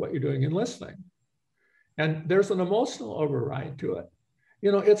accuracy of what you're doing in listening. And there's an emotional override to it.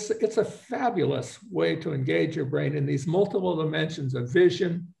 It's a fabulous way to engage your brain in these multiple dimensions of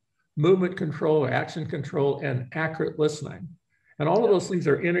vision, movement control, action control, and accurate listening. And all of those things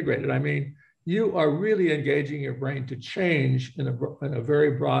are integrated. You are really engaging your brain to change in a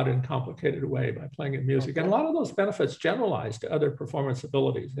very broad and complicated way by playing in music. And a lot of those benefits generalize to other performance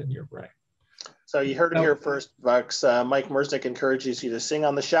abilities in your brain. So you heard it here first, Bucks. Mike Merznick encourages you to sing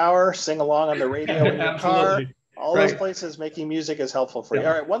on the shower, sing along on the radio in your car. All those places making music is helpful for you.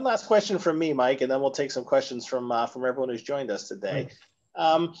 All right, one last question from me, Mike, and then we'll take some questions from everyone who's joined us today.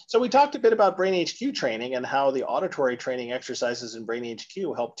 So we talked a bit about BrainHQ training and how the auditory training exercises in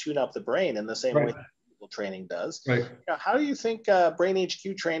BrainHQ help tune up the brain in the same way that physical training does. How do you think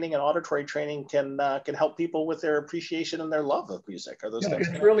BrainHQ training and auditory training can help people with their appreciation and their love of music? Are those things?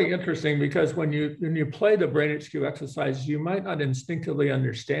 It's really interesting because when you play the BrainHQ exercise, you might not instinctively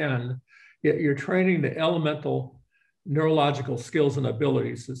understand, yet you're training the elemental neurological skills and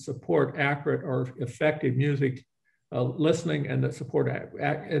abilities that support accurate or effective music listening and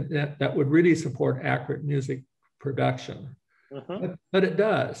that would really support accurate music production. But it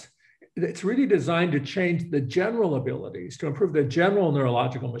does. It's really designed to change the general abilities, to improve the general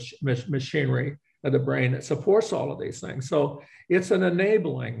neurological machinery of the brain that supports all of these things. So it's an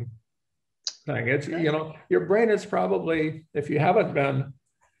enabling thing. It's, your brain is probably, if you haven't been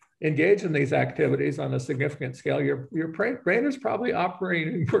engage in these activities on a significant scale, your brain is probably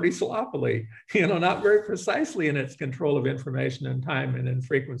operating pretty sloppily, not very precisely in its control of information and time and in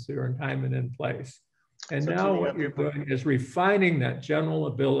frequency or in time and in place. And so now what you're doing is refining that general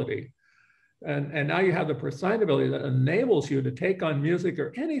ability. And now you have the precise ability that enables you to take on music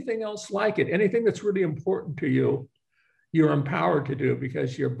or anything else like it, anything that's really important to you, you're empowered to do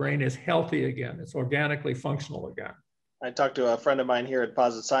because your brain is healthy again. It's organically functional again. I talked to a friend of mine here at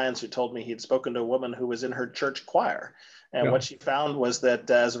Positive Science who told me he'd spoken to a woman who was in her church choir. And what she found was that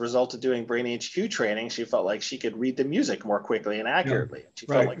as a result of doing BrainHQ training, she felt like she could read the music more quickly and accurately. She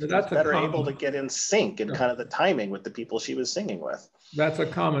felt like she was better able to get in sync and kind of the timing with the people she was singing with. That's a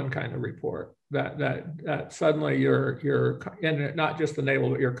common kind of report that suddenly you're and not just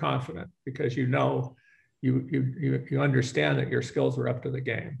enabled, but you're confident because you understand that your skills are up to the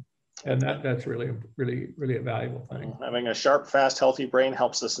game. And that's really a valuable thing. Having a sharp, fast, healthy brain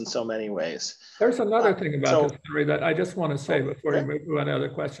helps us in so many ways. There's another thing about this, Henry, that I just want to say before you move on to other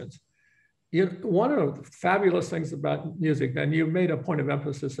questions. One of the fabulous things about music, and you made a point of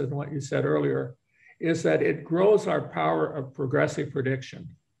emphasis in what you said earlier, is that it grows our power of progressive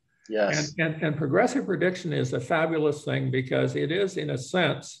prediction. Yes. And progressive prediction is a fabulous thing because it is, in a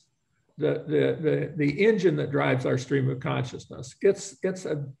sense, the engine that drives our stream of consciousness. It's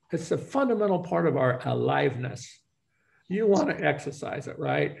a fundamental part of our aliveness. You want to exercise it,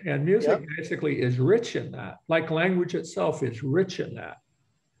 right? And music basically is rich in that, like language itself is rich in that.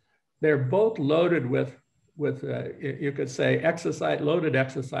 They're both loaded with you could say loaded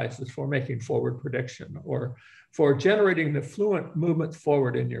exercises for making forward prediction or for generating the fluent movements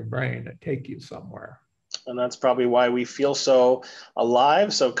forward in your brain that take you somewhere. And that's probably why we feel so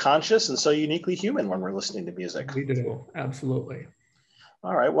alive, so conscious, and so uniquely human when we're listening to music. We do, absolutely.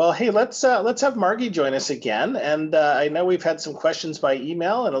 All right. Well, hey, let's have Margie join us again. And I know we've had some questions by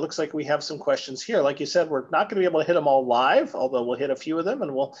email, and it looks like we have some questions here. Like you said, we're not going to be able to hit them all live, although we'll hit a few of them,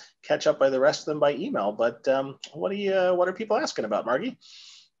 and we'll catch up by the rest of them by email. But what are people asking about, Margie?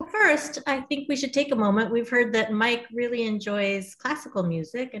 First, I think we should take a moment. We've heard that Mike really enjoys classical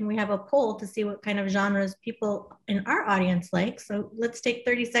music, and we have a poll to see what kind of genres people in our audience like. So let's take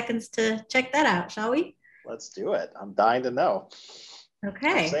 30 seconds to check that out, shall we? Let's do it. I'm dying to know.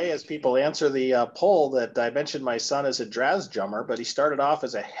 Okay. I'll say as people answer the poll that I mentioned my son is a jazz drummer, but he started off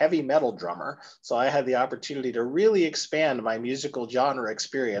as a heavy metal drummer. So I had the opportunity to really expand my musical genre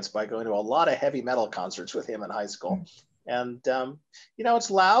experience by going to a lot of heavy metal concerts with him in high school. And, it's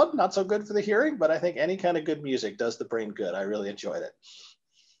loud, not so good for the hearing, but I think any kind of good music does the brain good. I really enjoyed it.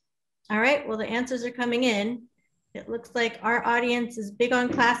 All right. Well, the answers are coming in. It looks like our audience is big on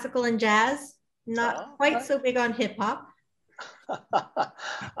classical and jazz, not quite so big on hip hop.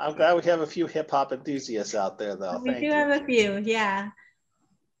 I'm glad we have a few hip hop enthusiasts out there, though. We do have a few, yeah.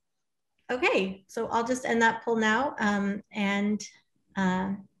 Okay, so I'll just end that poll now and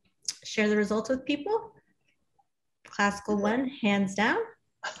share the results with people. Classical one, hands down.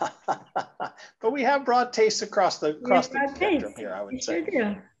 But we have broad tastes across the spectrum here, I would say.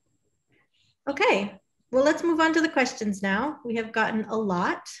 Sure do. Okay, well, let's move on to the questions now. We have gotten a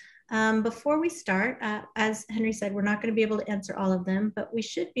lot. Before we start, as Henry said, we're not going to be able to answer all of them, but we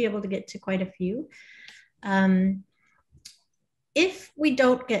should be able to get to quite a few. If we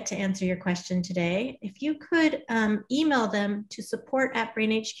don't get to answer your question today, if you could email them to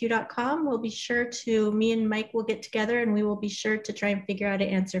support@brainhq.com, we'll be sure to, me and Mike will get together and we will be sure to try and figure out an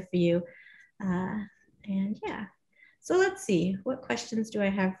answer for you. And yeah, so let's see, what questions do I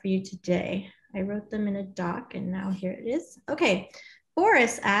have for you today? I wrote them in a doc and now here it is. Okay.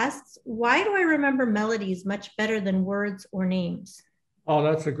 Boris asks, why do I remember melodies much better than words or names? Oh,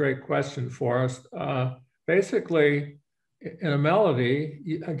 that's a great question, Forrest. Basically, in a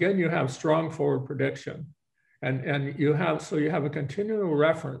melody, again, you have strong forward prediction, and you have a continual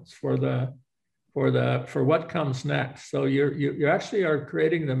reference for what comes next. So you actually are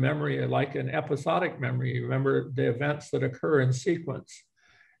creating the memory like an episodic memory. You remember the events that occur in sequence,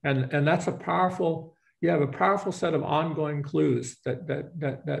 and that's a powerful. You have a powerful set of ongoing clues that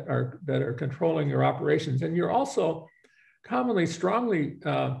are controlling your operations. And you're also commonly strongly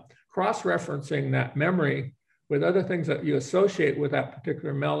cross-referencing that memory with other things that you associate with that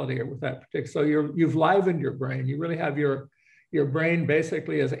particular melody or with that particular, so you've livened your brain. You really have your brain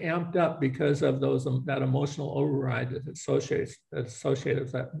basically is amped up because of that emotional override that's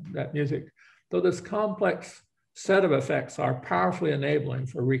associated with that music. So this complex set of effects are powerfully enabling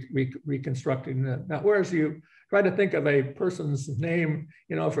for reconstructing that. Now, whereas you try to think of a person's name,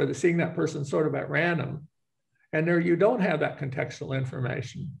 for seeing that person sort of at random, and there you don't have that contextual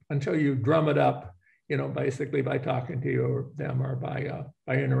information until you drum it up, basically by talking to you or them, or by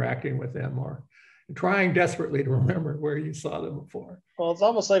interacting with them, or trying desperately to remember where you saw them before. Well, it's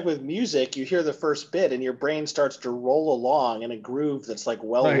almost like with music, you hear the first bit and your brain starts to roll along in a groove that's like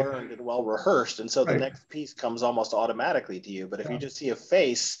well learned and well rehearsed. And so the next piece comes almost automatically to you. But if you just see a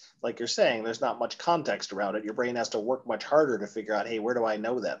face, like you're saying, there's not much context around it. Your brain has to work much harder to figure out, hey, where do I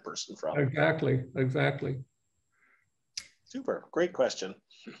know that person from? Exactly. Super. Great question.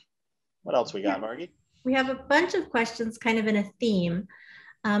 What else we got, Margie? We have a bunch of questions kind of in a theme.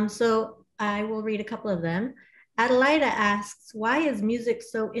 So I will read a couple of them. Adelaida asks, why is music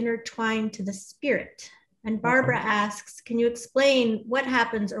so intertwined to the spirit? And Barbara asks, can you explain what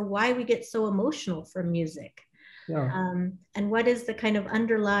happens or why we get so emotional from music? And what is the kind of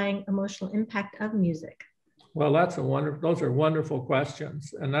underlying emotional impact of music? Well, those are wonderful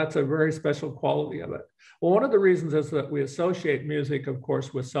questions. And that's a very special quality of it. Well, one of the reasons is that we associate music, of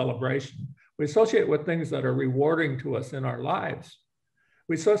course, with celebration. We associate with things that are rewarding to us in our lives.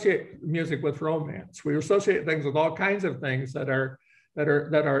 We associate music with romance. We associate things with all kinds of things that are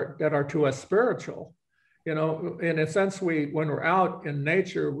to us spiritual. In a sense, when we're out in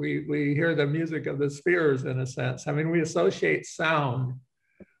nature, we hear the music of the spheres, in a sense. I mean, we associate sound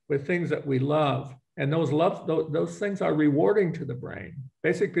with things that we love, and those things are rewarding to the brain.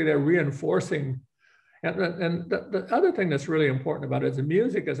 Basically, they're reinforcing. And the other thing that's really important about it is the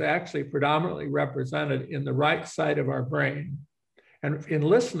music is actually predominantly represented in the right side of our brain. And in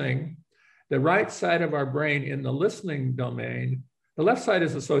listening, the right side of our brain in the listening domain, the left side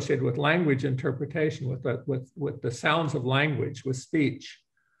is associated with language interpretation, with the sounds of language, with speech.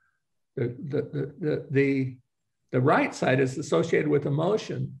 The right side is associated with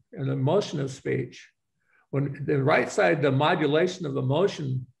emotion and the emotion of speech. When the right side, the modulation of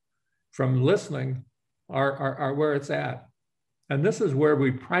emotion from listening are where it's at. And this is where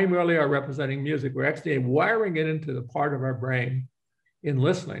we primarily are representing music. We're actually wiring it into the part of our brain in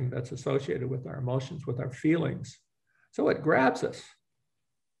listening that's associated with our emotions, with our feelings. So it grabs us.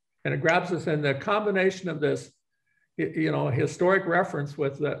 And it grabs us in the combination of this, historic reference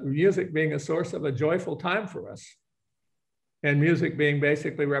with the music being a source of a joyful time for us, and music being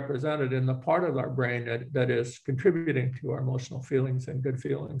basically represented in the part of our brain that is contributing to our emotional feelings and good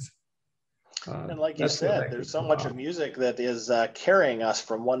feelings. And like you said, there's so much of music that is carrying us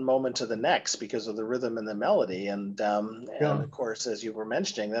from one moment to the next because of the rhythm and the melody. And of course, as you were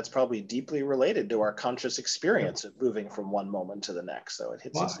mentioning, that's probably deeply related to our conscious experience of moving from one moment to the next. So it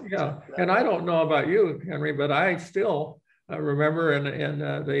hits us. Yeah, and I don't know about you, Henry, but I still remember in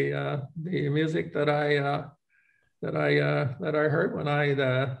the music that I heard when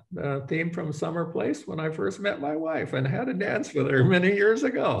the theme from Summer Place when I first met my wife and had a dance with her many years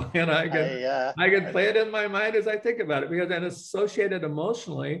ago. And I can play it in my mind as I think about it, because then it's associated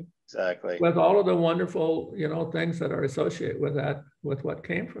emotionally with all of the wonderful, things that are associated with that, with what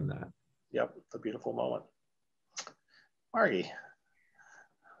came from that. Yep, it's a beautiful moment. Margie.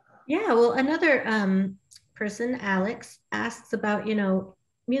 Yeah, well, another person, Alex, asks about,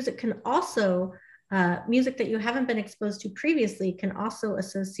 music can also music that you haven't been exposed to previously can also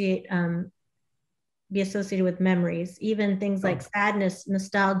be associated with memories, even things like sadness,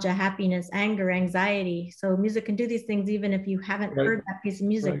 nostalgia, happiness, anger, anxiety. So music can do these things even if you haven't heard that piece of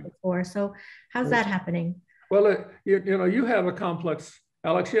music before. So how's that happening? Well, you have a complex,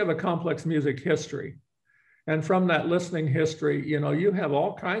 Alex, you have a complex music history. And from that listening history, you have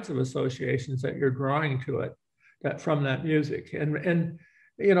all kinds of associations that you're drawing to it from that music. And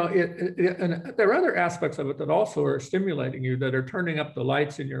there are other aspects of it that also are stimulating you, that are turning up the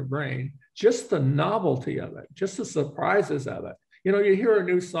lights in your brain. Just the novelty of it, just the surprises of it. You hear a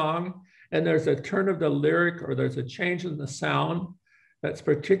new song and there's a turn of the lyric or there's a change in the sound that's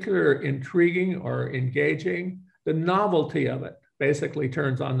particularly intriguing or engaging. The novelty of it basically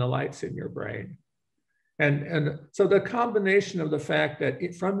turns on the lights in your brain. And so the combination of the fact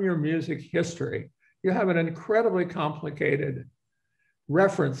that from your music history, you have an incredibly complicated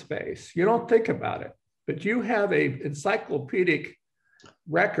reference base. You don't think about it, but you have an encyclopedic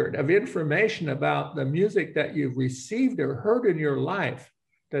record of information about the music that you've received or heard in your life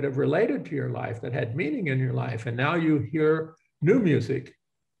that have related to your life, that had meaning in your life. And now you hear new music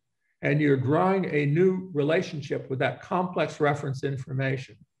and you're drawing a new relationship with that complex reference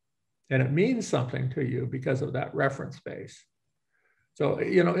information. And it means something to you because of that reference base. So,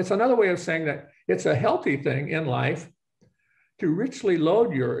 it's another way of saying that it's a healthy thing in life to richly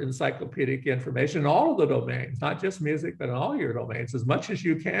load your encyclopedic information in all of the domains, not just music, but in all your domains, as much as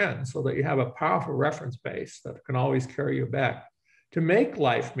you can, so that you have a powerful reference base that can always carry you back to make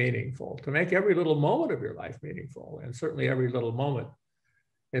life meaningful, to make every little moment of your life meaningful, and certainly every little moment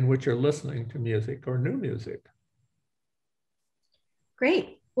in which you're listening to music or new music.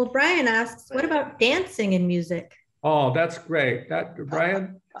 Great. Well, Brian asks, what about dancing in music? Oh, that's great.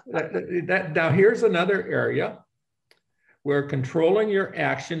 Brian, now here's another area where controlling your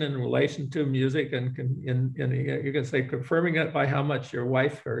action in relation to music and you can say confirming it by how much your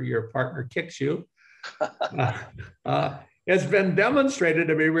wife or your partner kicks you, has been demonstrated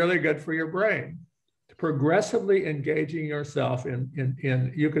to be really good for your brain. Progressively engaging yourself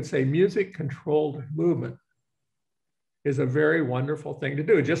in you could say music-controlled movement is a very wonderful thing to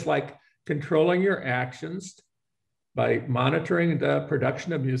do, just like controlling your actions by monitoring the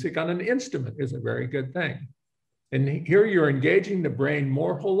production of music on an instrument is a very good thing. And here you're engaging the brain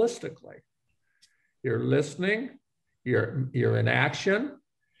more holistically. You're listening, you're in action,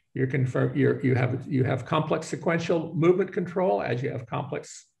 you have complex sequential movement control as you have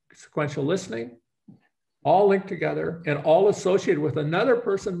complex sequential listening, all linked together and all associated with another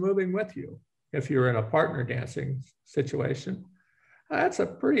person moving with you. If you're in a partner dancing situation, that's a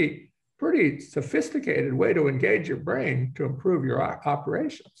pretty sophisticated way to engage your brain to improve your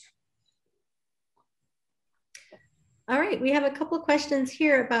operations. All right, we have a couple of questions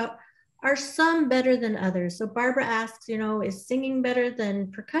here about, are some better than others? So Barbara asks, is singing better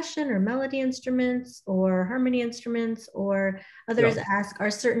than percussion or melody instruments or harmony instruments? Or others ask,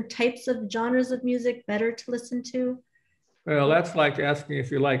 are certain types of genres of music better to listen to? Well, that's like asking if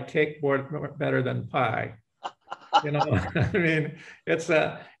you like cake better than pie. I mean,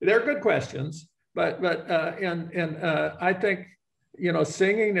 they're good questions, but I think,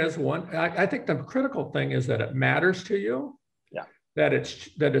 singing is one. I think the critical thing is that it matters to you. Yeah. That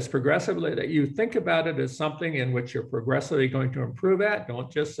it's progressively, that you think about it as something in which you're progressively going to improve at.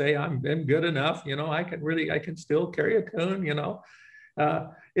 Don't just say I've been good enough. I can still carry a tune.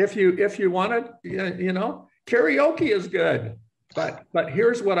 If you want to, karaoke is good. But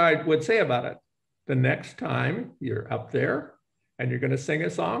here's what I would say about it. The next time you're up there and you're going to sing a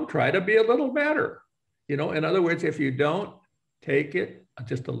song, try to be a little better. In other words, if you don't take it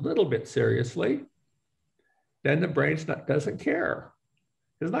just a little bit seriously, then the brain doesn't care.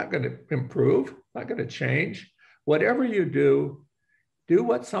 It's not going to improve, not going to change. Whatever you do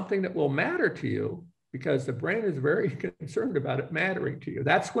what's something that will matter to you, because the brain is very concerned about it mattering to you.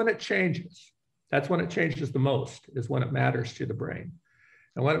 That's when it changes. That's when it changes the most, is when it matters to the brain.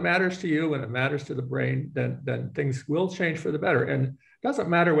 And when it matters to you, when it matters to the brain, then things will change for the better. And it doesn't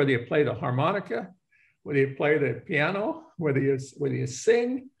matter whether you play the harmonica, whether you play the piano, whether you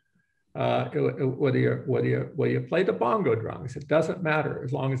sing, whether you play the bongo drums. It doesn't matter.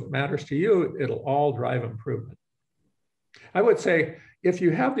 As long as it matters to you, it'll all drive improvement. I would say if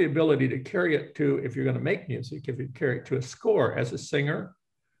you have the ability to carry it to, if you're going to make music, if you carry it to a score as a singer,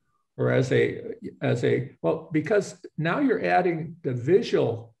 or well, because now you're adding the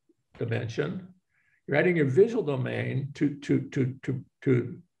visual dimension, you're adding your visual domain to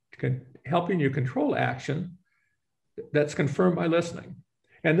helping you control action that's confirmed by listening.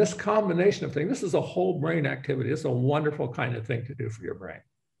 And this combination of things, this is a whole brain activity. It's a wonderful kind of thing to do for your brain.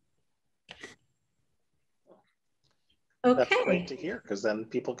 Okay. That's great to hear, because then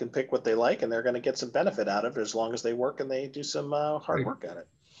people can pick what they like and they're going to get some benefit out of it as long as they work and they do some hard work at it.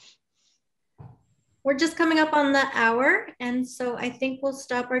 We're just coming up on the hour, and so I think we'll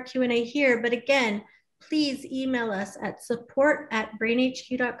stop our Q&A here. But again, please email us at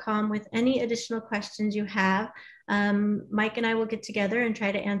support@brainhq.com with any additional questions you have. Mike and I will get together and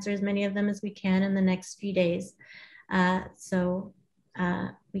try to answer as many of them as we can in the next few days, so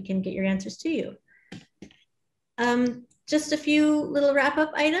we can get your answers to you. Just a few little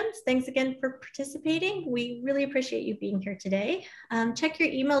wrap-up items. Thanks again for participating. We really appreciate you being here today. Check your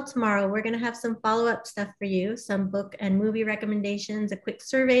email tomorrow. We're going to have some follow-up stuff for you, some book and movie recommendations, a quick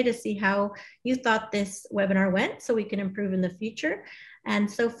survey to see how you thought this webinar went so we can improve in the future,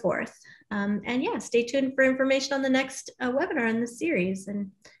 and so forth. And yeah, stay tuned for information on the next webinar in this series.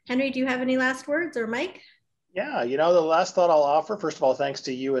 And Henry, do you have any last words, or Mike? Yeah, the last thought I'll offer, first of all, thanks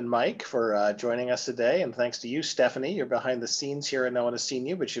to you and Mike for joining us today. And thanks to you, Stephanie. You're behind the scenes here and no one has seen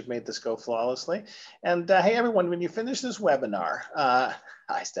you, but you've made this go flawlessly. And hey, everyone, when you finish this webinar,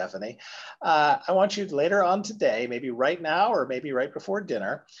 hi, Stephanie, I want you later on today, maybe right now or maybe right before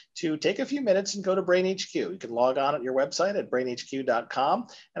dinner, to take a few minutes and go to BrainHQ. You can log on at your website at brainhq.com.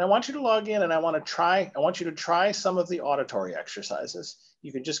 And I want you to log in and I want you to try some of the auditory exercises.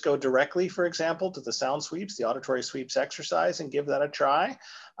 You can just go directly, for example, to the sound sweeps, the auditory sweeps exercise, and give that a try,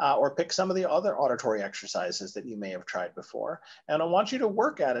 or pick some of the other auditory exercises that you may have tried before. And I want you to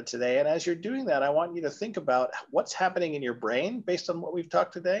work at it today. And as you're doing that, I want you to think about what's happening in your brain based on what we've talked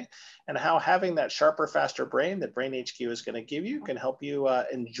talk today, and how having that sharper, faster brain that BrainHQ is going to give you can help you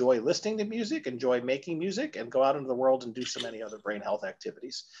enjoy listening to music, enjoy making music, and go out into the world and do so many other brain health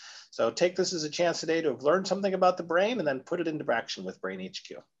activities. So take this as a chance today to have learned something about the brain and then put it into action with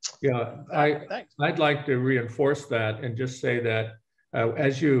BrainHQ. Yeah, Thanks. I'd like to reinforce that and just say that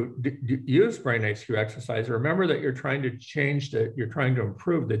as you use BrainHQ exercise, remember that you're trying to you're trying to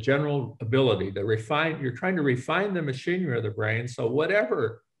improve the general ability, you're trying to refine the machinery of the brain. So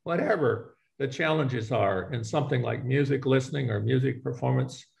whatever the challenges are in something like music listening or music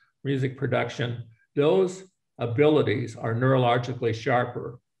performance, music production, those abilities are neurologically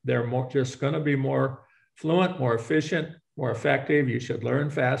sharper. They're just going to be more fluent, more efficient, more effective. You should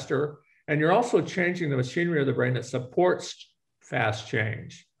learn faster. And you're also changing the machinery of the brain that supports fast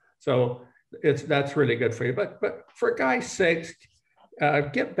change. So that's really good for you. But for Guy's sake,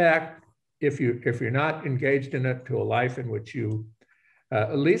 get back, if you're not engaged in it, to a life in which you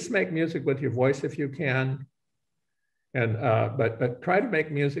at least make music with your voice if you can. And but try to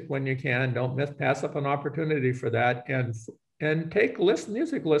make music when you can. Don't pass up an opportunity for that. And take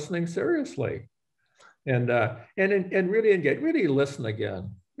music listening seriously, and really engage, really listen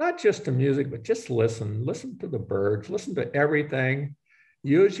again, not just to music, but just listen to the birds, listen to everything,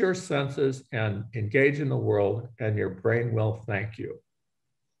 use your senses and engage in the world, and your brain will thank you.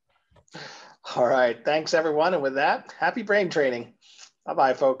 All right, thanks everyone. And with that, happy brain training.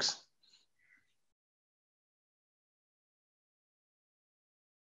 Bye-bye, folks.